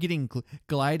if you're getting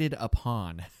glided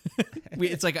upon.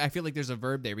 It's like, I feel like there's a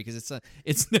verb there because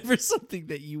it's never something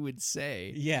that you would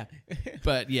say. Yeah.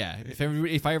 But yeah,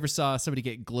 if I ever saw somebody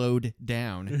get glowed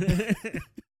down.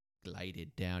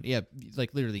 Glided down. Yeah,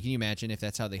 like literally, can you imagine if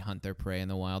that's how they hunt their prey in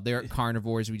the wild? They're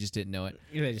carnivores, we just didn't know it.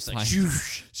 They just like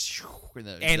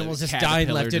the animals just dying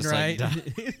left and right.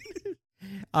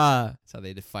 That's how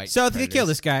they fight. So they kill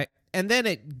this guy, and then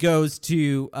it goes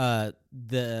to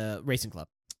the racing club.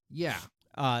 Yeah.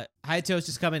 Hayato's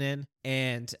just coming in,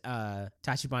 and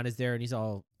Tachibana is there, and he's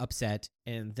all upset.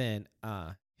 And then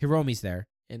Hiromi's there,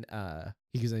 and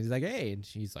he's like, "Hey," and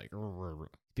she's like,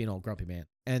 being all grumpy man.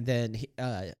 And then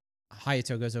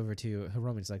Hayato goes over to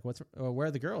Hiromi. He's like, where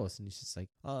are the girls? And he's just like,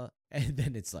 and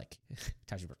then it's like,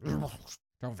 they're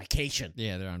on vacation.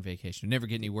 Yeah, they're on vacation. Never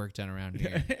get any work done around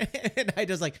here. And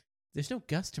Hayato's like, there's no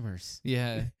customers.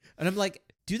 Yeah. And I'm like,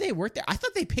 do they work there? I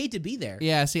thought they paid to be there.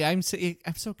 Yeah, see, I'm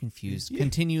so confused,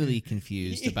 continually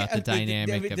confused about the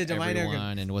dynamic of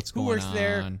everyone and what's going on. Who works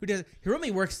there? Who does?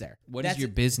 Hiromi works there. What is your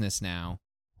business now?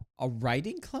 A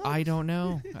writing club? I don't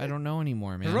know. I don't know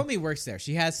anymore, man. Hiromi works there.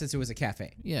 She has since it was a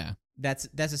cafe. Yeah. That's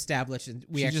established. And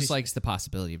she just likes the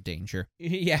possibility of danger.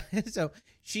 Yeah. So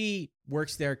she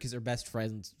works there because her best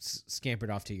friend scampered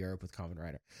off to Europe with Kamen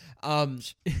Rider.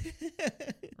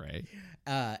 Right.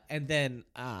 And then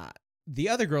the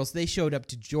other girls, they showed up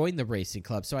to join the racing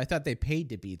club. So I thought they paid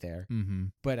to be there. Mm-hmm.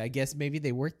 But I guess maybe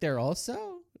they worked there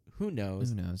also? Who knows?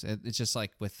 Who knows? It's just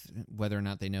like with whether or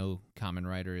not they know Kamen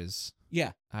Rider is...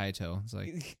 Yeah. Hayato. It's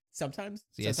like sometimes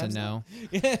yes and no.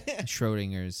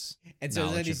 Schrodinger's and so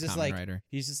then he's just like Rider.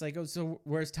 He's just like, oh, so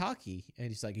where's Taki? And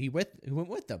he's like, he went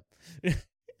with them.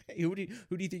 Who do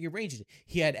you think arranged it?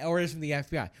 He had orders from the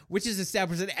FBI, which is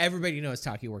established that everybody knows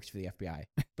Taki works for the FBI,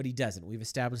 but he doesn't. We've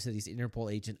established that he's an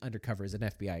Interpol agent undercover as an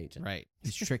FBI agent. Right.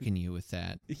 He's tricking you with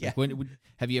that. Yeah. Like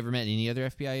have you ever met any other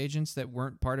FBI agents that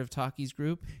weren't part of Taki's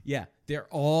group? Yeah, they're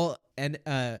all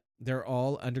undercover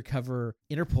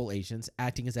Interpol agents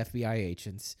acting as FBI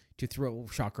agents to throw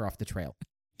Shocker off the trail.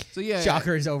 So yeah,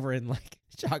 Shocker's over in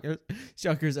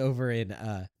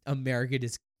America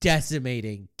is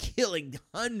decimating, killing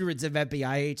hundreds of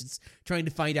FBI agents trying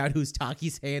to find out who's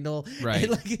Taki's handle. Right.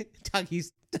 And like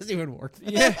Taki's doesn't even work for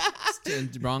them. Yeah.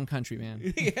 It's the wrong country,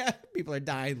 man. Yeah. People are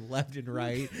dying left and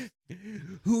right.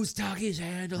 Who's Taki's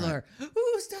handler? Right.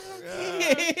 Who's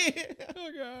Taki? Oh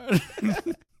God.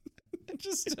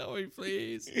 Just tell me,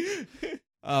 please.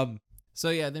 So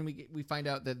yeah, then we find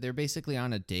out that they're basically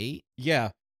on a date. Yeah.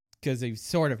 Because they've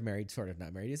sort of married, sort of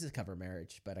not married. This is cover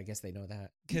marriage, but I guess they know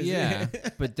that. Yeah,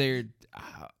 but they're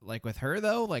like with her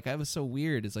though. Like I was so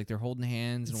weird. It's like they're holding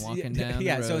hands and walking down.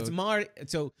 Yeah, the road. So it's Mari.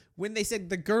 So when they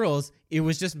said the girls, it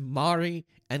was just Mari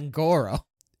and Goro.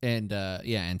 And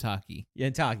and Taki. Yeah,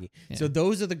 and Taki. Yeah. So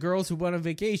those are the girls who went on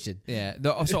vacation. Yeah.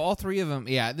 So all three of them.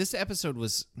 Yeah. This episode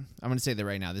was. I'm going to say that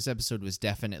right now. This episode was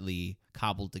definitely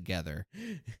cobbled together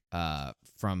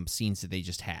from scenes that they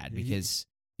just had because.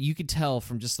 You could tell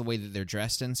from just the way that they're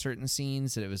dressed in certain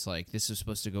scenes that it was like, this was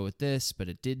supposed to go with this, but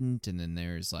it didn't. And then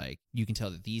there's like, you can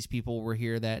tell that these people were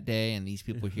here that day and these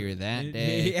people were here that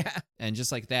day. Yeah. And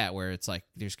just like that, where it's like,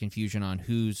 there's confusion on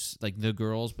who's like the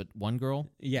girls, but one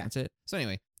girl. Yeah. That's it. So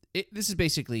anyway, this is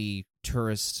basically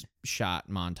tourist shot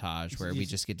montage where we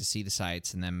just get to see the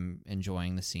sights and them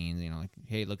enjoying the scenes. You know, like,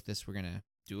 hey, look at this. We're going to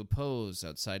do a pose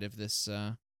outside of this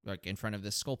like in front of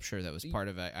this sculpture that was part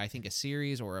of I think a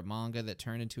series or a manga that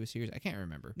turned into a series. I can't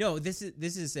remember. No, this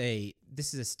is a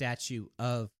statue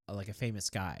of like a famous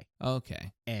guy.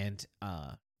 Okay. And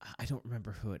I don't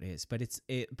remember who it is, but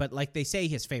but like they say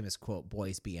his famous quote,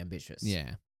 "Boys be ambitious."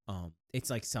 Yeah. It's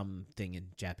like something in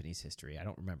Japanese history. I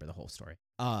don't remember the whole story.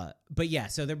 But yeah,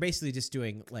 so they're basically just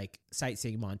doing like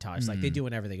sightseeing montage, like they do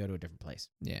whenever they go to a different place.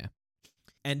 Yeah.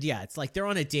 And yeah, it's like they're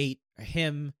on a date.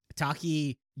 Him,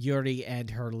 Taki, Yuri, and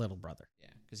her little brother. Yeah,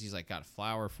 because he's like got a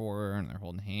flower for her, and they're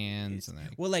holding hands, and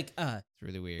well, like it's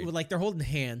really weird. Well, like they're holding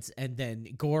hands, and then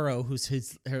Goro, who's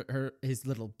his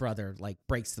little brother, like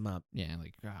breaks them up. Yeah,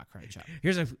 like karate chop.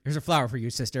 Here's a flower for you,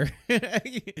 sister.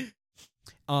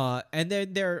 And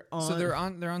then they're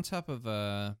on top of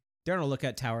they're on a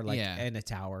lookout tower, like in a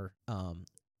tower.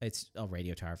 It's a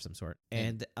radio tower of some sort.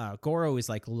 And Goro is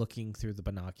like looking through the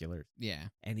binoculars. Yeah.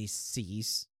 And he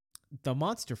sees the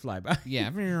monster fly by. Yeah,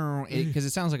 because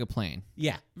it sounds like a plane.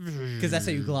 Yeah, because that's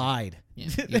how you glide. Yeah,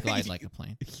 you glide like a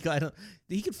plane.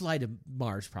 He could fly to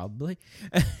Mars, probably.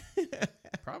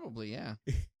 Probably, yeah.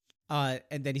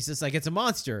 And then he's just like, it's a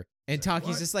monster. And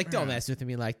Taki's just like, don't mess with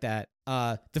me like that.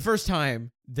 The first time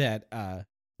that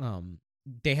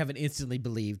they haven't instantly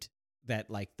believed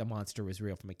that like the monster was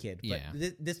real from a kid. But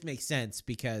this makes sense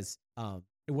because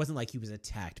it wasn't like he was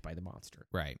attacked by the monster.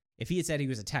 Right. If he had said he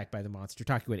was attacked by the monster,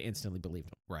 Taki would have instantly believed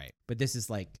him. Right. But this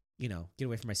is like, get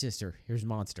away from my sister. Here's a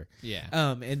monster. Yeah.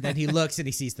 And then he looks and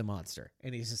he sees the monster.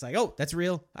 And he's just like, oh, that's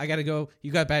real. I got to go.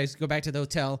 You got to go back to the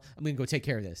hotel. I'm going to go take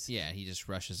care of this. Yeah, he just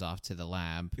rushes off to the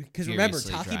lab. Because remember,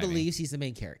 Taki believes he's the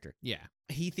main character. Yeah.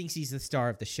 He thinks he's the star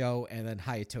of the show, and then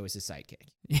Hayato is his sidekick.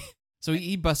 So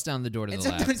he busts down the door to the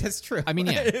lab. Sometimes that's true. I mean,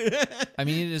 yeah. I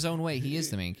mean, in his own way, he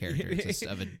is the main character, just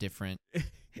of a different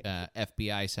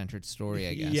FBI-centered story,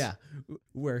 I guess. Yeah,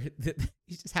 where he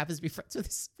just happens to be friends with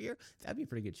a spear. That'd be a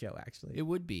pretty good show, actually. It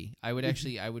would be. I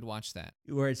would watch that.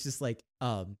 Where it's just like,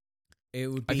 it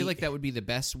would be. I feel like that would be the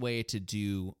best way to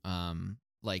do,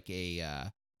 like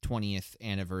a 20th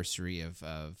anniversary of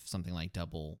something like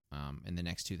Double, and the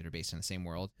next two that are based in the same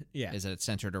world. Yeah, is that it's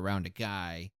centered around a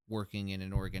guy working in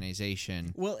an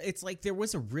organization. Well, it's like there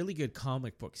was a really good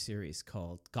comic book series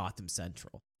called Gotham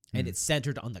Central, and it's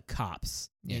centered on the cops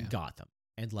in Gotham,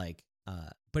 and like,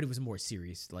 but it was a more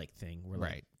serious like thing. Where,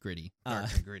 like, gritty,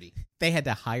 dark and gritty. They had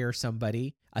to hire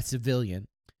somebody, a civilian,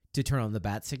 to turn on the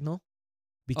bat signal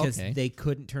because they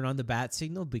couldn't turn on the bat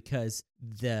signal because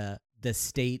the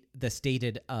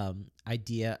stated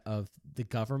idea of the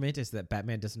government is that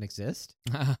Batman doesn't exist.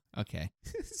 Okay.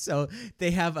 So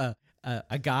they have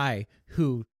a guy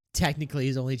who technically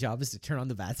his only job is to turn on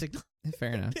the bat signal.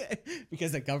 Fair enough.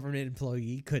 Because a government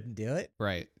employee couldn't do it.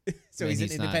 Right. So he's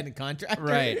an independent contractor.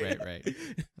 Right.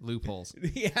 Loopholes.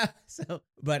 Yeah. So,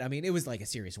 but I mean, it was like a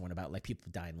serious one about like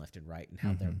people dying left and right and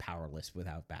how they're powerless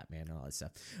without Batman and all that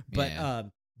stuff.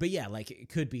 But yeah, like it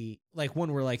could be like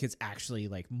one where like it's actually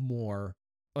like more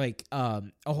like a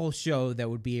whole show that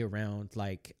would be around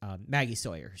like Maggie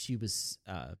Sawyer. She was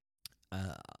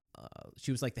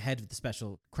like the head of the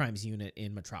special crimes unit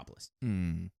in Metropolis.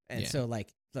 And so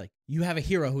like you have a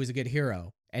hero who is a good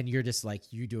hero, and you're just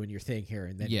like you doing your thing here,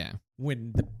 and then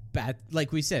when the bad,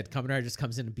 like we said, Kamen Rider just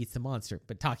comes in and beats the monster,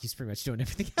 but Taki's pretty much doing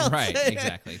everything else. Right,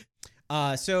 exactly.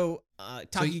 So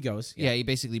Taki goes. Yeah, he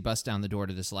basically busts down the door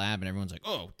to this lab, and everyone's like,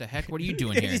 "Oh, the heck? What are you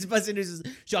doing here?" He's busting into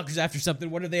Shocker's after something.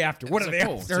 What are they after? What are they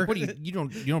after? Like, what do you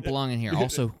don't belong in here.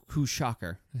 Also, who's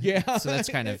Shocker? Yeah. So that's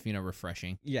kind of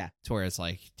refreshing. Yeah. To where it's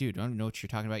like, dude, I don't know what you're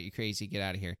talking about. You crazy. Get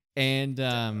out of here. And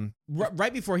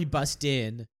right before he busts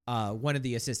in, one of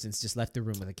the assistants just left the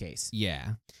room with a case.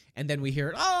 Yeah. And then we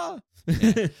hear, "Ah!"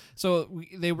 Yeah. So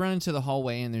they run into the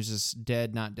hallway, and there's this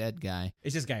not dead guy.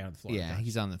 It's this guy on the floor. Yeah,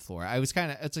 he's on the floor.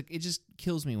 It's like, it just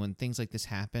kills me when things like this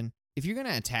happen. If you're going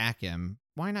to attack him,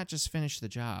 why not just finish the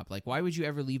job? Like, why would you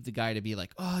ever leave the guy to be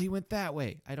like, oh, he went that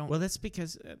way? I don't. Well, that's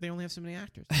because they only have so many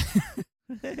actors.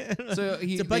 So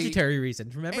it's a budgetary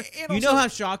reason. Remember, and you know how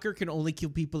Shocker can only kill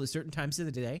people at certain times of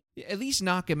the day. At least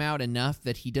knock him out enough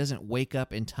that he doesn't wake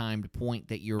up in time to point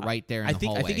that you're right there in the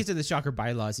hallway. I think it's in the Shocker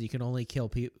bylaws that you can only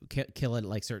kill at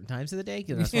like certain times of the day.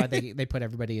 Because that's why they put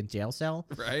everybody in jail cell.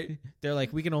 Right? They're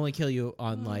like, we can only kill you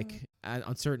on like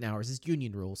on certain hours. It's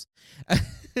union rules.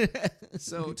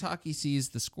 So Taki sees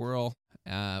the squirrel,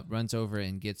 runs over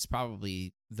and gets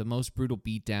probably the most brutal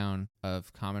beatdown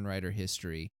of Kamen Rider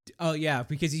history. Oh yeah,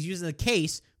 because he's using a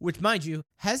case, which, mind you,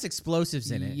 has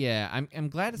explosives in it. Yeah, I'm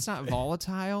glad it's not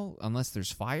volatile unless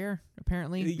there's fire.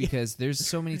 apparently, because there's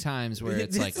so many times where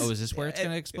it's like, oh, is this where it's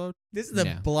going to explode? This is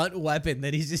the blunt weapon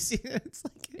that he's just. It's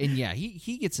like, and yeah,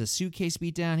 he gets a suitcase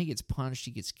beat down. He gets punched.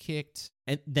 He gets kicked.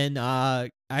 And then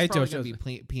Hayato shows up. Be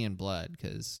peeing blood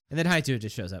because. And then Hayato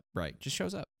just shows up. Right, just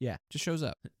shows up. Yeah, just shows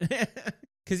up.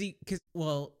 Because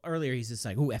earlier he's just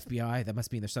like, oh, FBI, that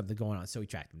must mean there's something going on. So he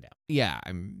tracked him down. Yeah,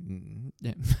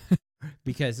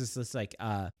 because it's just like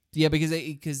because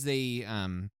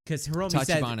Hiromi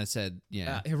said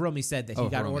Hiromi said that he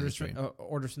got orders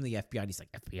from the FBI, and he's like,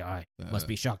 FBI must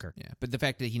be Shocker. Yeah, but the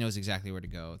fact that he knows exactly where to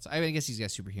go, I guess he's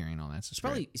got super hearing and all that. So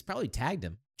he's probably tagged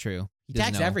him. True, he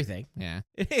tags everything. Yeah,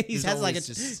 he's like,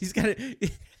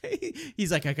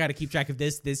 I got to keep track of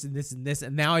this, and this, and this,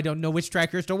 and now I don't know which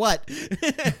trackers to what.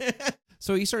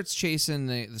 So he starts chasing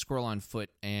the squirrel on foot,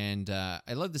 and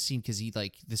I love the scene because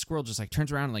the squirrel just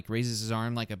turns around and raises his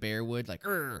arm like a bear would,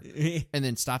 and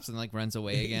then stops and runs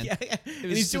away again. Yeah.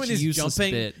 And he's doing his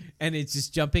jumping, bit. And it's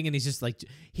just jumping, and he's just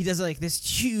he does this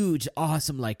huge,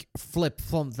 awesome flip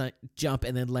jump,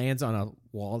 and then lands on a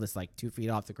wall that's 2 feet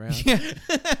off the ground. Yeah,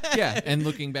 yeah. And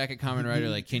looking back at Kamen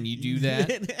Rider, can you do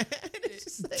that?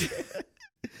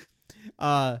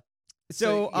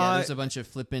 So there's a bunch of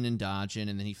flipping and dodging,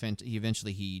 and then he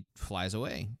eventually flies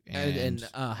away, and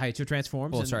Hayato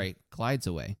transforms. Glides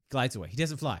away. Glides away. He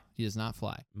doesn't fly. He does not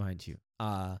fly, mind you.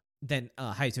 Then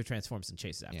Hayato transforms and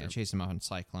chases after him. Chases him out on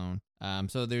Cyclone.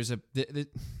 So there's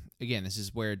again, this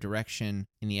is where direction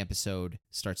in the episode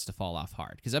starts to fall off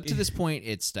hard, because up to this point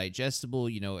it's digestible.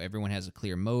 Everyone has a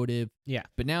clear motive. Yeah.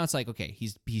 But now it's okay,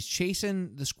 he's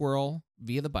chasing the squirrel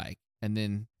via the bike. And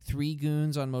then 3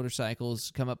 goons on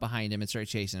motorcycles come up behind him and start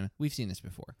chasing him. We've seen this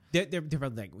before. They're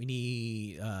like, we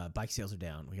need bike sales are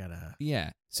down. We gotta.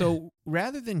 Yeah. So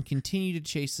rather than continue to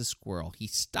chase the squirrel, he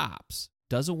stops,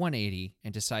 does a 180,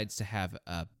 and decides to have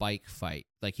a bike fight.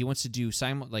 He wants to do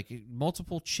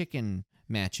multiple chicken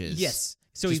matches. Yes.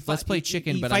 So let's play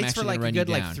chicken, but I'm actually going to run you down.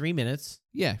 He fights for a good 3 minutes.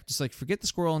 Yeah, just forget the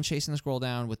squirrel and chasing the squirrel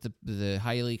down with the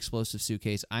highly explosive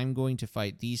suitcase. I'm going to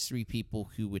fight these 3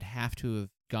 people who would have to have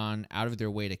gone out of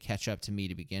their way to catch up to me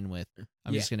to begin with.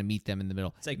 I'm just going to meet them in the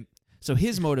middle. So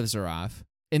his motives are off.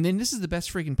 And then this is the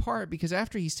best freaking part, because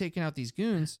after he's taken out these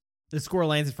goons, the squirrel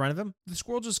lands in front of him. The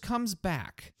squirrel just comes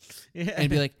back and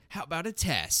be like, how about a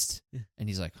test? And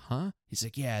he's like, huh? He's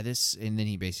like, yeah, this. And then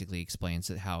he basically explains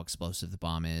how explosive the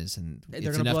bomb is. And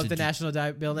they're going to blow up the National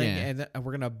Building, and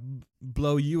we're going to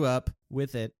blow you up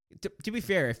with it. To be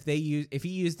fair, if he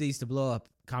used these to blow up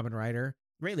Kamen Rider,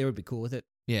 Ray Lee would be cool with it.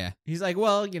 Yeah. He's like,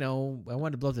 well, I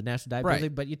wanted to blow up the National Dive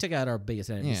Building, but you took out our biggest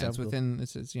enemy. Yeah, it's within,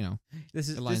 this is all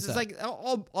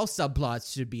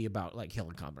subplots should be about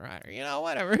killing Kamen Rider,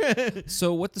 whatever.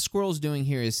 So what the squirrel's doing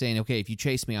here is saying, okay, if you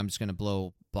chase me, I'm just going to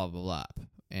blow blah, blah, blah up.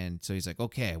 And so he's like,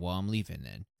 okay, well, I'm leaving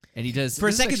then. And he does. For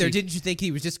a second there, didn't you think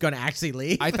he was just going to actually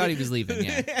leave? I thought he was leaving,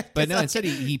 yeah. But no, instead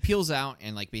he peels out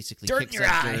and basically kicks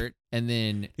up dirt. And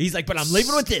then he's like, but I'm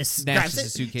leaving with this. Snatches the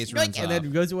suitcase, runs off. And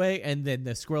then goes away. And then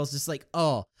the squirrel's just like,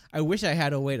 oh, I wish I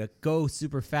had a way to go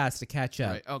super fast to catch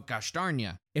up. Right. Oh, gosh darn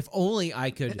ya. If only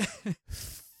I could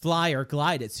fly or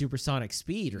glide at supersonic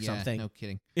speed or something. No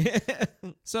kidding.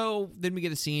 So then we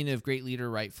get a scene of Great Leader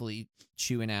rightfully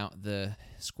chewing out the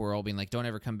squirrel, being like, don't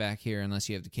ever come back here unless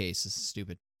you have the case. This is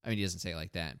stupid. I mean, he doesn't say it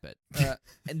like that, but...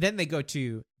 and then they go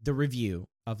to the review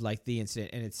of the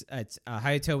incident, and it's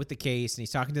Hayato with the case, and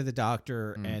he's talking to the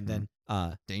doctor, and then...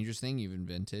 dangerous thing you've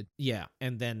invented. Yeah,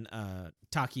 and then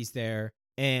Taki's there,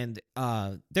 and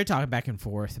they're talking back and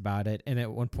forth about it, and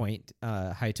at one point,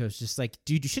 Hayato's just like,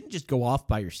 dude, you shouldn't just go off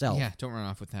by yourself. Yeah, don't run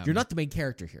off without You're not the main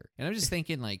character here. And I'm just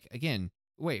thinking, again...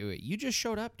 Wait, you just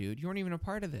showed up, dude. You weren't even a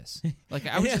part of this.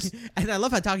 I was just... And I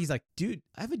love how Taki's like, dude,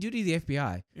 I have a duty to the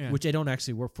FBI, which I don't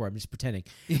actually work for. I'm just pretending.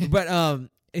 But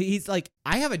he's like,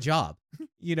 I have a job,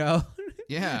 Yeah.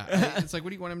 It's like, what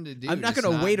do you want him to do? I'm not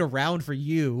going to wait around for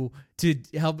you to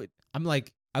help. I'm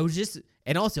like, I was just...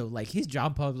 And also, his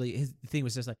job his thing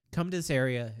was just come to this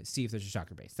area, see if there's a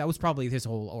shocker base. That was probably his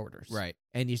whole orders. Right.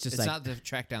 And he's just it's not to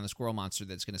track down the squirrel monster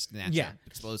that's going to snatch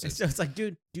explosives. So it's like,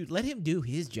 dude, let him do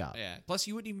his job. Yeah. Plus,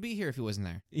 you wouldn't even be here if he wasn't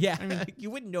there. Yeah. I mean, you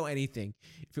wouldn't know anything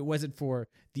if it wasn't for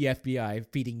the FBI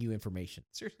feeding you information.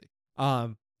 Seriously.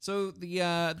 So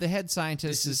the head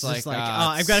scientist is like,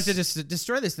 I've got to just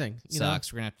destroy this thing.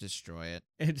 Sucks. We're gonna have to destroy it.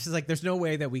 And it's just there's no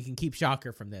way that we can keep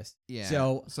Shocker from this. Yeah.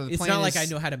 So it's not like I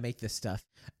know how to make this stuff.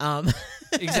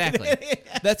 Exactly.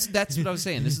 That's what I was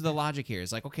saying. This is the logic here.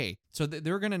 It's okay, so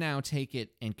they're gonna now take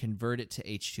it and convert it to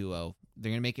H2O.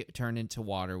 They're gonna make it turn into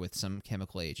water with some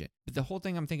chemical agent. But the whole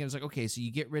thing I'm thinking is like, okay, so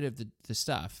you get rid of the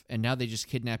stuff, and now they just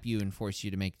kidnap you and force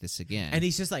you to make this again. And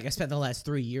he's just like, I spent the last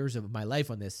 3 years of my life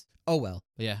on this. Oh well.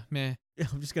 Yeah, meh.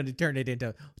 I'm just gonna turn it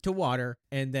into water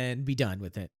and then be done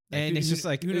with it. And it's just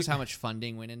like, who knows how much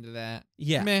funding went into that?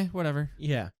 Yeah. Meh, whatever.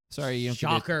 Yeah. Sorry, you don't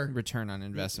Shocker. get a return on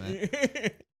investment.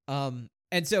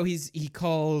 And so he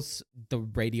calls the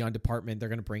Radion department. They're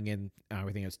gonna bring in, I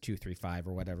think it was 235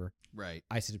 or whatever. Right.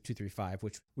 Isotope 235,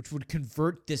 which would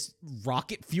convert this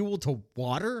rocket fuel to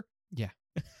water. Yeah.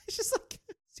 It's just like,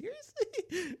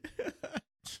 seriously?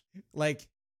 Like,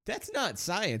 that's not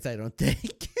science, I don't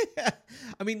think.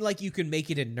 I mean, like, you can make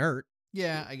it inert.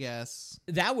 Yeah, I guess.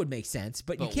 That would make sense,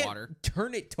 but you can't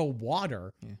turn it to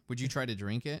water. Yeah. Would you try to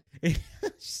drink it?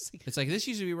 It's like, this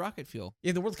used to be rocket fuel.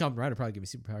 Yeah, the World Common Rider probably give me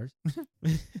superpowers.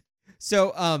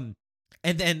 So,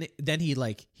 and then he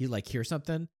hears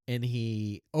something, and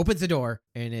he opens the door,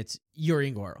 and it's Yuri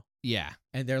and Goro. Yeah.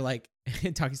 And they're like,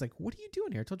 and Taki's like, what are you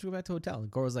doing here? I told you to go back to the hotel.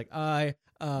 And Goro's like,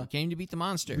 we came to beat the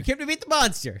monster. We came to beat the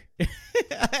monster.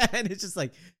 And it's just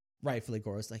like, rightfully,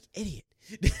 Goro's like, idiot.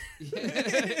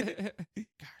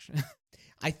 Gosh.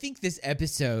 I think this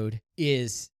episode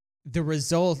is the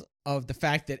result of the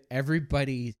fact that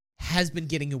everybody has been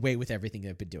getting away with everything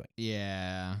they've been doing.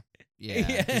 Yeah.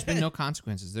 There's been no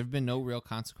consequences. There have been no real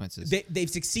consequences. They've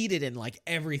succeeded in like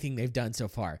everything they've done so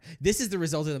far. This is the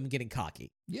result of them getting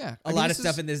cocky. Yeah. A lot of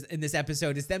stuff in this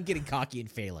episode is them getting cocky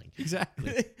and failing.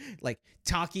 Exactly. Like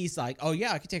Taki's like, oh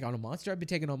yeah, I can take on a monster. I've been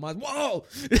taking on monsters. Whoa!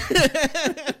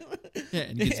 Yeah,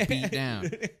 and he gets beat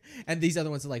down. And these other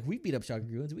ones are like, we beat up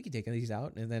Shakaguns. We can take these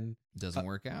out. And then doesn't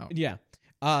work out. Yeah.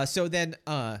 So then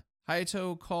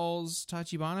Hayato calls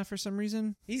Tachibana for some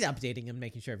reason. He's updating him,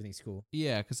 making sure everything's cool.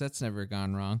 Yeah, because that's never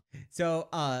gone wrong. So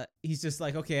he's just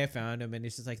like, okay, I found him. And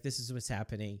he's just like, this is what's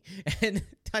happening. And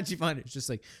Tachibana is just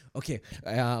like, okay,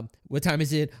 what time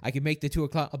is it? I can make the 2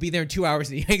 o'clock. I'll be there in 2 hours.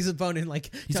 And he hangs the phone and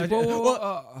like, he's like,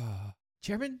 whoa.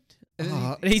 Chairman?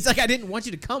 And he's like, I didn't want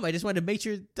you to come. I just wanted to make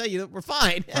sure to tell you that we're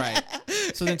fine. Right.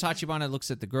 So then Tachibana looks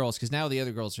at the girls, because now the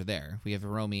other girls are there. We have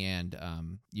Hiromi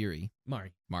and Yuri.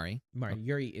 Mari.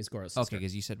 Yuri is Goro's sister. Okay,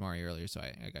 because you said Mari earlier, so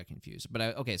I got confused. But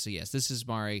okay, so yes, this is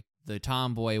Mari. The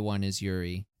tomboy one is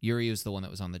Yuri. Yuri was the one that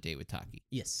was on the date with Taki.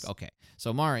 Yes. Okay,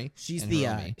 so Mari. She's and the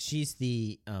Hiromi. she's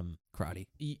the karate.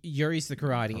 Yuri's the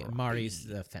karate. And Mari's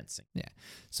the fencing. Yeah.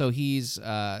 So he's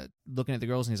looking at the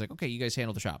girls and he's like, "Okay, you guys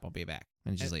handle the shop. I'll be back."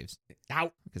 And he just leaves.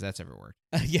 Out. Because that's ever worked.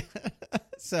 Yeah.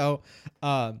 So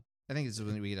I think this is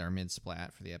when we get our mid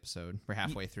splat for the episode. We're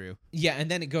halfway through. Yeah, and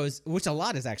then it goes, which a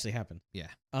lot has actually happened. Yeah.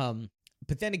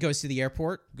 But then it goes to the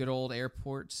airport. Good old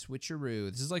airport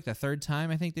switcheroo. This is like the third time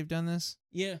I think they've done this.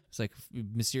 Yeah. It's like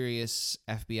mysterious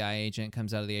FBI agent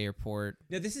comes out of the airport.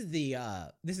 No, this is the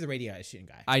radio shooting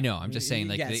guy. I know. I'm just saying,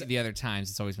 like, yeah, the other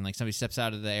times it's always been like somebody steps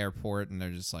out of the airport and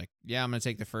they're just like, yeah, I'm going to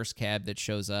take the first cab that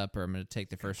shows up, or I'm going to take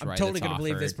the first ride. I'm totally going to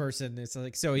believe this person. It's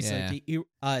like, so he's like,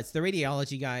 it's the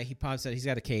radiology guy. He pops out. He's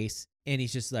got a case. And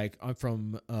he's just like, I'm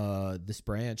from this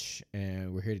branch,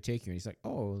 and we're here to take you. And he's like,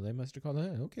 oh, they must have called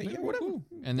that. Okay, yeah, whatever. Cool.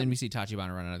 And then we see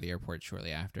Tachibana run out of the airport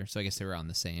shortly after. So I guess they were on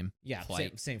the same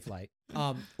flight. Same flight.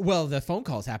 Well, the phone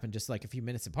calls happened just like a few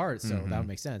minutes apart, so that would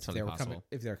make sense totally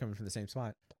if they were coming from the same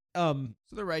spot. So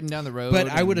they're riding down the road. But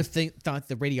I would have thought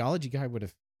the radiology guy would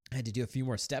have had to do a few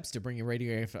more steps to bring a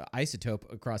radioactive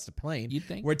isotope across the plane. You'd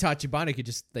think. Where Tachibana could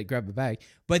just like grab a bag.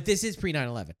 But this is pre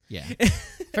 9/11. Yeah.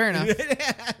 Fair enough.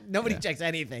 Nobody checks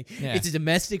anything. Yeah. It's a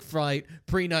domestic flight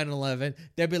pre 9/11.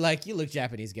 They'd be like, you look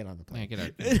Japanese, get on the plane. Yeah,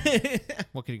 get out.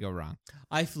 What could go wrong?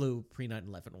 I flew pre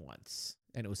 9/11 once,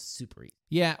 and it was super easy.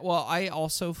 Yeah, well, I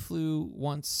also flew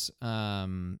once,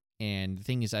 and the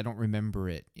thing is, I don't remember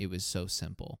it. It was so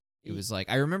simple. It was like,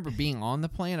 I remember being on the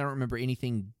plane. I don't remember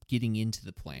anything getting into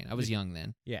the plane. I was young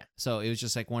then. Yeah. So it was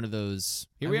just like one of those,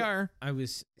 here we are. I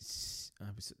was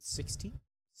 16?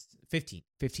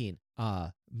 15.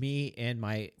 Me and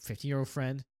my 15-year-old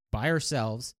friend by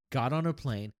ourselves got on a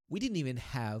plane. We didn't even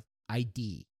have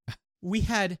ID.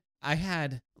 I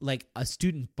had like a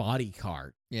student body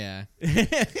card. Yeah.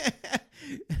 The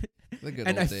good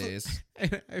old days.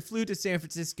 I flew to San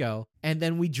Francisco, and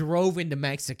then we drove into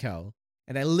Mexico.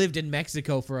 And I lived in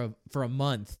Mexico for a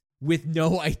month with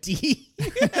no ID.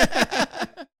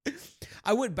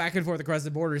 I went back and forth across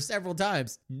the border several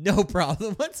times. No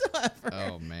problem whatsoever.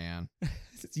 Oh, man.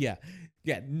 Yeah.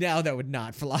 Now that would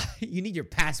not fly. You need your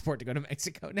passport to go to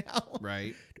Mexico now.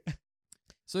 Right.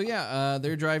 So, yeah,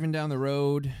 they're driving down the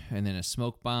road, and then a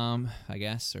smoke bomb, I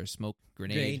guess, or smoke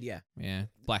grenade. Yeah. Yeah.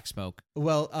 Black smoke.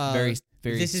 Well, very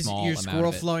very small amount of it. This is your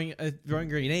squirrel throwing a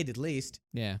grenade at least.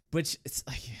 Yeah. Which, it's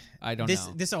like... I don't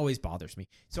know. This always bothers me.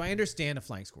 So I understand a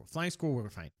flying squirrel. Flying squirrel, we're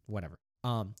fine. Whatever.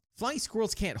 Flying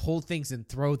squirrels can't hold things and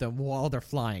throw them while they're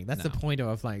flying. That's the point of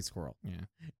a flying squirrel. Yeah.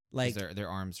 Like their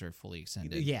arms are fully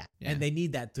extended. Yeah. And they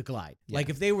need that to glide. Yeah. Like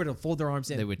if they were to fold their arms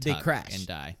in, they would crash and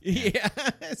die. Yeah.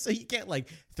 So you can't like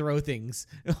throw things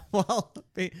while...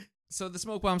 So the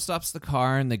smoke bomb stops the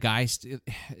car, and the guy...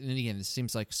 and again, this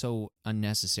seems like so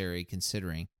unnecessary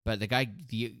considering. But the guy,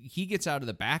 he gets out of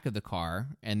the back of the car,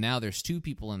 and now there's two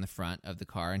people in the front of the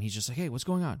car, and he's just like, hey, what's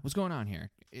going on? What's going on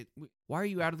here? Why are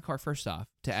you out of the car, first off,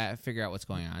 to figure out what's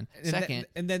going on? Second...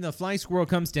 And then the flying squirrel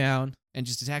comes down... and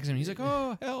just attacks him. He's like,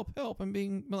 oh, help, I'm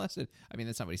being molested. I mean,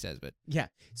 that's not what he says, but... Yeah.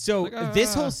 So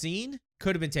this whole scene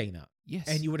could have been taken out. Yes.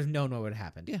 And you would have known what would have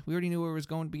happened. Yeah, we already knew where it was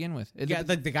going to begin with. Yeah,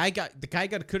 the guy could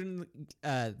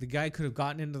have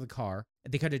gotten into the car.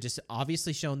 They could have just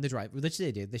obviously shown the driver, which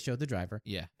they did. They showed the driver.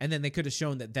 Yeah. And then they could have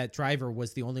shown that driver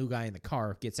was the only guy in the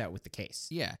car gets out with the case.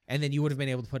 Yeah. And then you would have been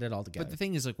able to put it all together. But the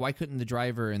thing is, like, why couldn't the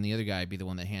driver and the other guy be the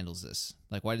one that handles this?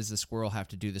 Like, why does the squirrel have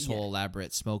to do this whole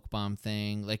elaborate smoke bomb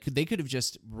thing? Like, they could have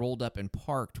just rolled up and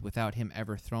parked without him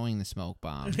ever throwing the smoke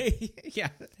bomb. Yeah,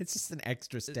 it's just an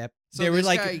extra step. So they were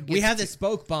like, we have the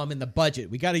smoke bomb in the budget.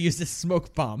 We got to use this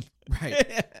smoke bomb.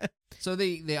 Right. So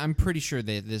I'm pretty sure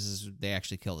they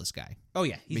actually kill this guy. Oh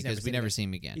yeah, because we never see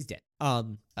him again. He's dead.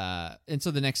 And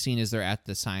so the next scene is they're at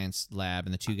the science lab,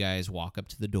 and the two guys walk up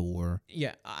to the door.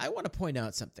 Yeah, I want to point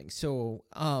out something. So,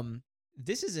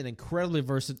 this is an incredibly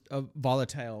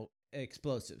volatile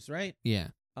explosives, right? Yeah.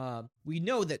 We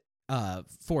know that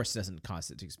force doesn't cause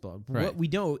it to explode. Right. What we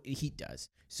know, heat does.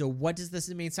 So what does this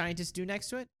main scientist do next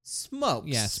to it? Smokes.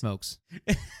 Yeah, smokes.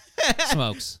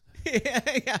 Smokes.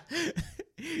 Yeah.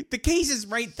 The case is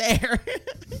right there.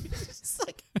 It's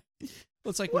like, well,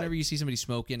 it's like whenever you see somebody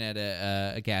smoking at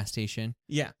a gas station.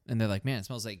 Yeah. And they're like, man, it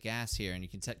smells like gas here. And you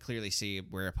can clearly see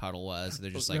where a puddle was. They're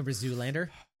just remember Zoolander?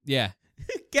 Yeah.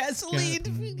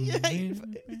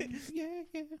 Gasoline. Yeah.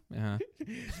 Uh-huh.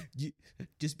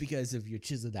 Just because of your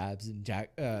chiseled abs and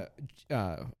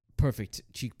perfect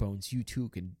cheekbones, you too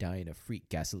can die in a freak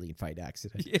gasoline fight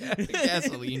accident. Yeah,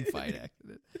 gasoline fight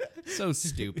accident. So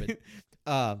stupid.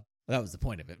 That was the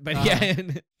point of it. But yeah.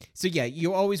 So yeah,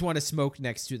 you always want to smoke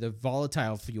next to the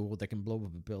volatile fuel that can blow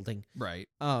up a building. Right.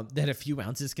 That a few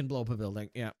ounces can blow up a building.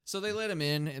 Yeah. So they let him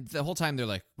in. The whole time they're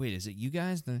like, wait, is it you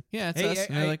guys? Yeah, it's us.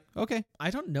 And they're like, okay.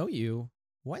 I don't know you.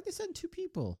 Why'd they send two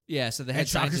people? Yeah, so the head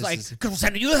scientist like, because we're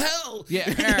sending you to hell. Yeah.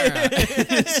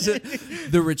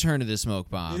 The return of the smoke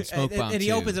bomb. Smoke bomb. And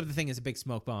he opens up the thing as a big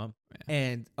smoke bomb. Yeah.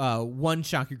 And one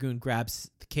Shocker Goon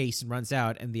grabs the case and runs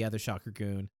out, and the other Shocker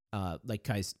Goon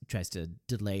tries to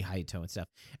delay Hayato and stuff.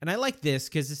 And I like this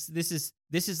because this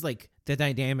is like the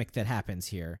dynamic that happens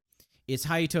here. It's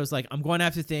Hayato's like, I'm going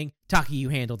after the thing. Taki, you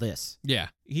handle this. Yeah.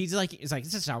 It's like, it's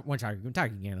just one Shocker Goon.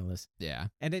 Taki can handle this. Yeah.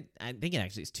 And I think it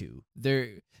actually is two.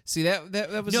 See,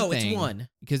 that was no, the thing. it's one.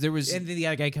 Because there was... And then the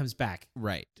other guy comes back.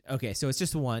 Right. Okay, so it's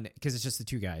just the one because it's just the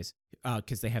two guys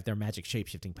because they have their magic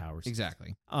shape-shifting powers.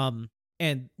 Exactly.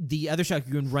 And the other Shocker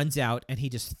Goon runs out and he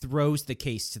just throws the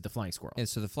case to the flying squirrel. And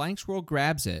so the flying squirrel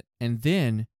grabs it and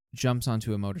then jumps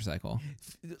onto a motorcycle.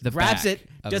 Grabs it,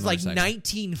 does like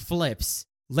 19 flips,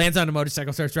 lands on a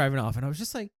motorcycle, starts driving off. And I was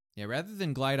just like... Yeah, rather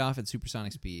than glide off at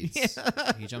supersonic speeds,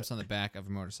 he jumps on the back of a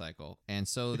motorcycle. And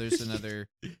so there's another...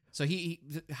 So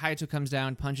Hayato comes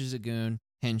down, punches a goon,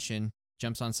 Henshin,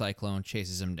 jumps on Cyclone,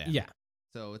 chases him down. Yeah.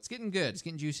 So it's getting good. It's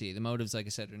getting juicy. The motives, like I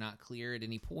said, are not clear at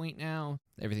any point now.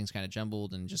 Everything's kind of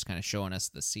jumbled and just kind of showing us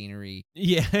the scenery.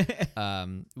 Yeah.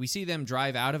 We see them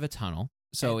drive out of a tunnel.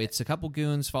 So it's a couple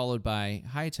goons followed by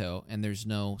Hayato, and there's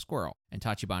no squirrel. And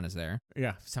Tachibana's there.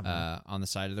 Yeah. On the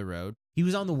side of the road. He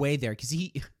was on the way there because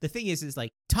the thing is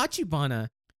like Tachibana,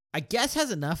 I guess, has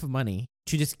enough money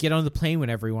to just get on the plane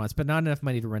whenever he wants, but not enough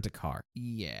money to rent a car.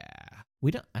 Yeah.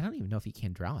 I don't even know if he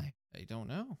can drive. I don't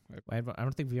know. I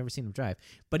don't think we've ever seen him drive,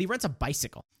 but he rents a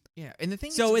bicycle. Yeah, and the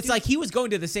thing. So it's like he was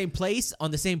going to the same place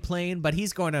on the same plane, but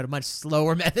he's going on a much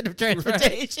slower method of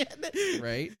transportation.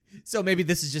 Right. So maybe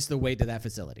this is just the way to that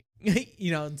facility.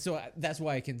 So that's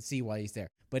why I can see why he's there.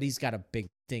 But he's got a big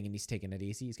thing and he's taking it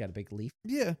easy. He's got a big leaf.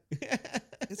 Yeah.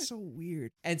 It's so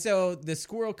weird. And so the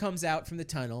squirrel comes out from the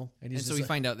tunnel, and so we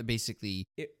find out that basically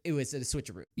it was a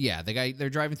switcheroo. Yeah, they're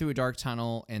driving through a dark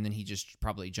tunnel, and then he just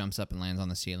probably jumps up and lands on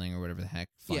the ceiling or whatever the heck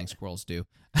flying squirrels do.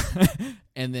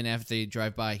 And then after they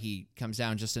drive by, he comes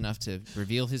down just enough to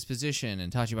reveal his position,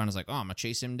 and Tachibana's like, "Oh, I'm gonna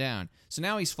chase him down." So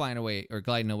now he's flying away or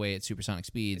gliding away at supersonic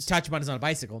speeds. Tachibana's on a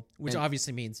bicycle, which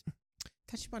obviously means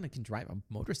Tachibana can drive a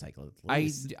motorcycle.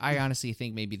 I honestly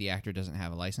think maybe the actor doesn't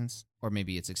have a license, or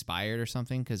maybe it's expired or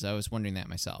something, because I was wondering that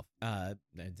myself.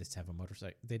 They just have a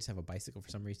motorcycle. They just have a bicycle for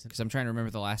some reason. Because I'm trying to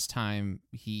remember the last time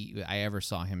I ever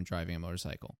saw him driving a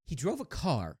motorcycle. He drove a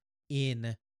car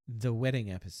in the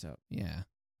wedding episode. Yeah.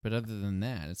 But other than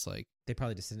that, it's like... They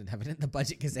probably just didn't have it in the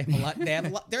budget because they have a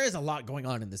lot. There is a lot going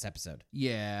on in this episode.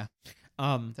 Yeah.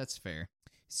 That's fair.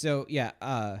 So, yeah.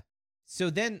 So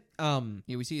then...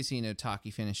 we see a scene of Taki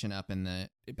finishing up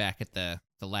back at the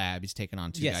lab. He's taking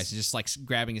on two guys. He's just like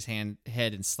grabbing his head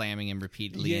and slamming him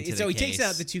repeatedly into the So he case. takes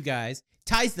out the two guys,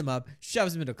 ties them up,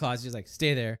 shoves them into a closet. He's like,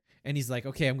 stay there. And he's like,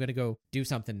 okay, I'm going to go do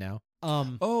something now.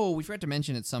 We forgot to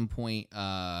mention at some point,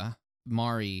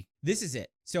 Mari. This is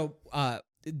it. So,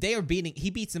 he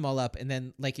beats them all up, and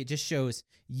then, like, it just shows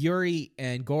Yuri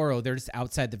and Goro, they're just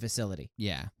outside the facility.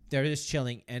 Yeah. They're just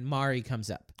chilling, and Mari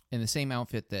comes up. In the same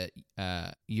outfit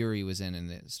that Yuri was in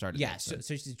the start of the episode.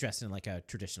 So she's dressed in, like, a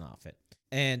traditional outfit.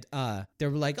 And they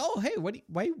were like, oh, hey,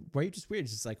 why are you just weird?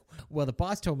 It's just like, well, the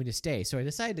boss told me to stay, so I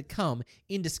decided to come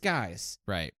in disguise.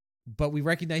 Right. But we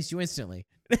recognized you instantly.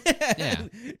 Yeah.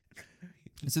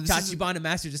 So Tachibana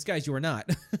Master Disguise, you are not.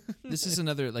 This is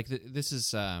another, like, this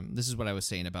is what I was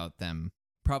saying about them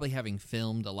probably having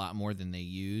filmed a lot more than they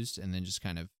used, and then just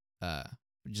kind of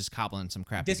just cobbling some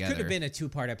crap together. This could have been a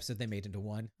 2-part episode they made into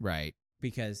one. Right.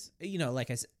 Because, like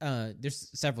I said,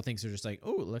 there's several things that are just like,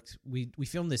 oh, look, we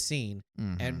filmed this scene,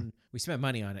 and we spent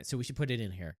money on it, so we should put it in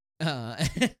here.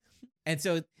 And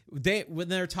so when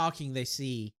they're talking, they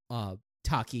see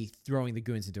Taki throwing the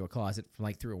goons into a closet from,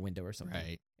 like, through a window or something.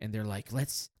 Right. And they're like,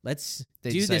 let's they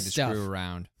do decide this to stuff. Screw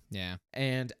around. Yeah.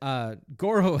 And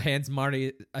Goro hands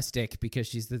Marty a stick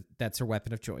because that's her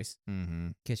weapon of choice.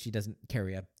 Because she doesn't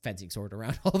carry a fencing sword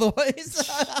around all the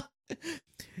ways.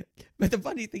 But the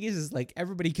funny thing is like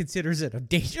everybody considers it a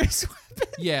dangerous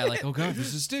weapon. Yeah, like, oh god,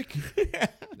 there's a stick.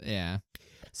 Yeah.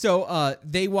 So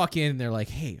they walk in and they're like,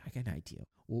 hey, I got an idea.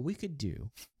 What we could do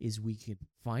is we could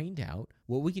find out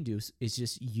what we can do is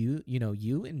just you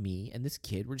and me and this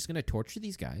kid. We're just going to torture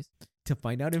these guys to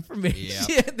find out information.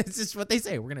 Yep. This is what they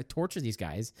say. We're going to torture these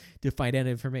guys to find out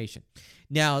information.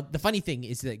 Now, the funny thing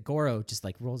is that Goro just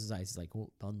like rolls his eyes. He's like,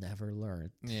 well, they'll never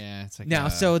learn. Yeah. It's like now,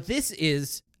 so this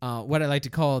is what I like to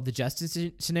call the justice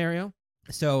scenario.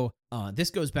 So this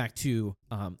goes back to,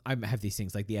 I have these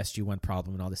things like the SG-1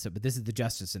 problem and all this stuff, but this is the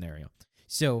justice scenario.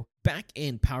 So back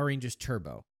in Power Rangers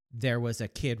Turbo, there was a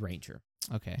kid ranger.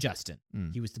 Okay. Justin.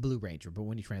 He was the Blue Ranger, but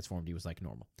when he transformed, he was like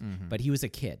normal. Mm-hmm. But he was a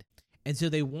kid. And so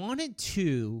they wanted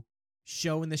to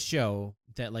show in the show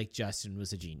that like Justin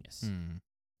was a genius.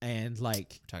 And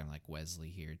like... We're talking like Wesley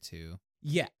here too.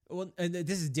 Yeah. Well, and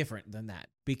this is different than that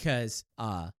because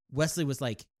Wesley was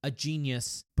like a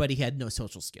genius, but he had no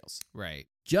social skills. Right.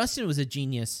 Justin was a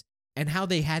genius, and how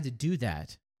they had to do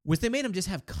that was they made him just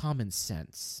have common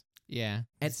sense. Yeah,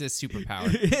 it's a superpower.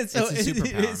 It's a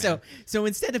superpower. So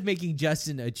instead of making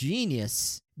Justin a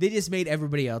genius, they just made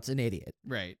everybody else an idiot.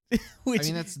 Right. Which,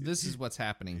 I mean, this is what's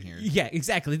happening here. Yeah,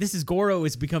 exactly. This is Goro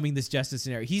is becoming this justice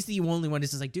scenario. He's the only one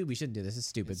that's just like, dude, we shouldn't do this. It's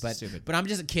stupid. But I'm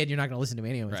just a kid. You're not going to listen to me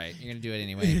anyway. Right. You're going to do it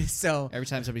anyway. So every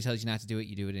time somebody tells you not to do it,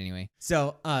 you do it anyway.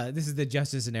 So this is the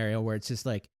justice scenario where it's just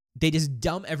like they just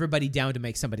dumb everybody down to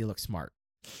make somebody look smart.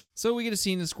 So we get a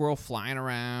scene of the squirrel flying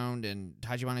around and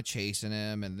Tachibana chasing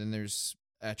him, and then there's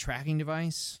a tracking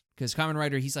device because Kamen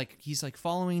Rider he's like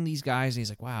following these guys and he's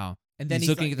like, wow, and then he's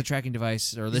looking at the tracking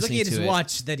device or listening to it. He's looking at his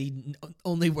watch that he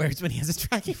only wears when he has a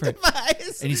tracking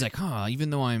device, and he's like,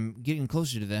 even though I'm getting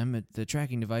closer to them, the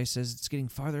tracking device says it's getting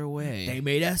farther away. They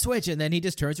made a switch, and then he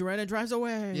just turns around and drives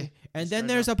away. Yeah, and then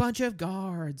there's a bunch of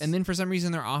guards, and then for some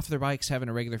reason they're off their bikes having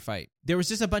a regular fight. There was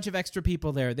just a bunch of extra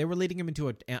people there. They were leading him into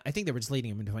I think they were just leading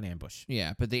him into an ambush.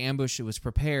 Yeah, but the ambush was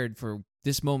prepared for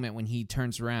this moment when he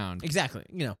turns around. Exactly,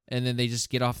 and then they just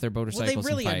get off their motorcycles. Well, they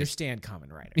really and fight. Understand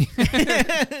Kamen Rider.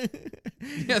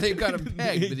 Yeah, they've got him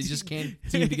pegged, but they just can't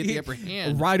seem to get the upper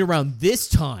hand. Right around this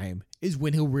time is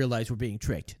when he'll realize we're being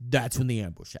tricked. That's when the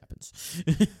ambush happens.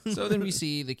 So then we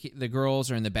see the girls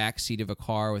are in the back seat of a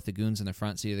car with the goons in the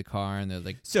front seat of the car, and they're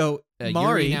like, so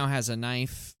Mari now has a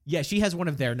knife. Yeah, she has one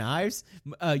of their knives.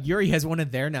 Yuri has one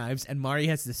of their knives, and Mari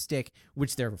has the stick,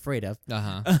 which they're afraid of.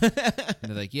 And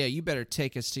they're like, yeah, you better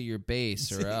take us to your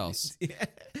base or else. Yeah.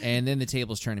 And then the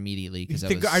tables turn immediately because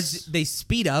the guards they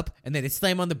speed up and then they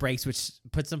slam on the brakes, which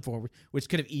puts them forward, which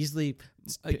could have easily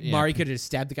Mari could have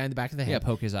stabbed the guy in the back of the head. Yeah,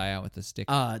 poke his eye out with the stick.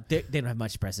 They don't have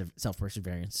much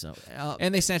self-perseverance. So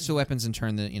and they snatch the weapons and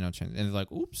turn and they're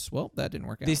like, oops, well, that didn't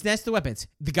work out. They snatch the weapons.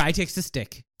 The guy takes the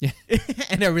stick. Yeah,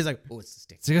 and everybody's like, oh, it's the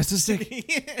stick. So it's the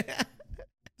stick.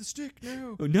 The stick,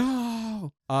 no. Oh,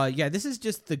 no. Yeah, this is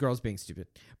just the girls being stupid.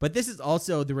 But this is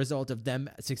also the result of them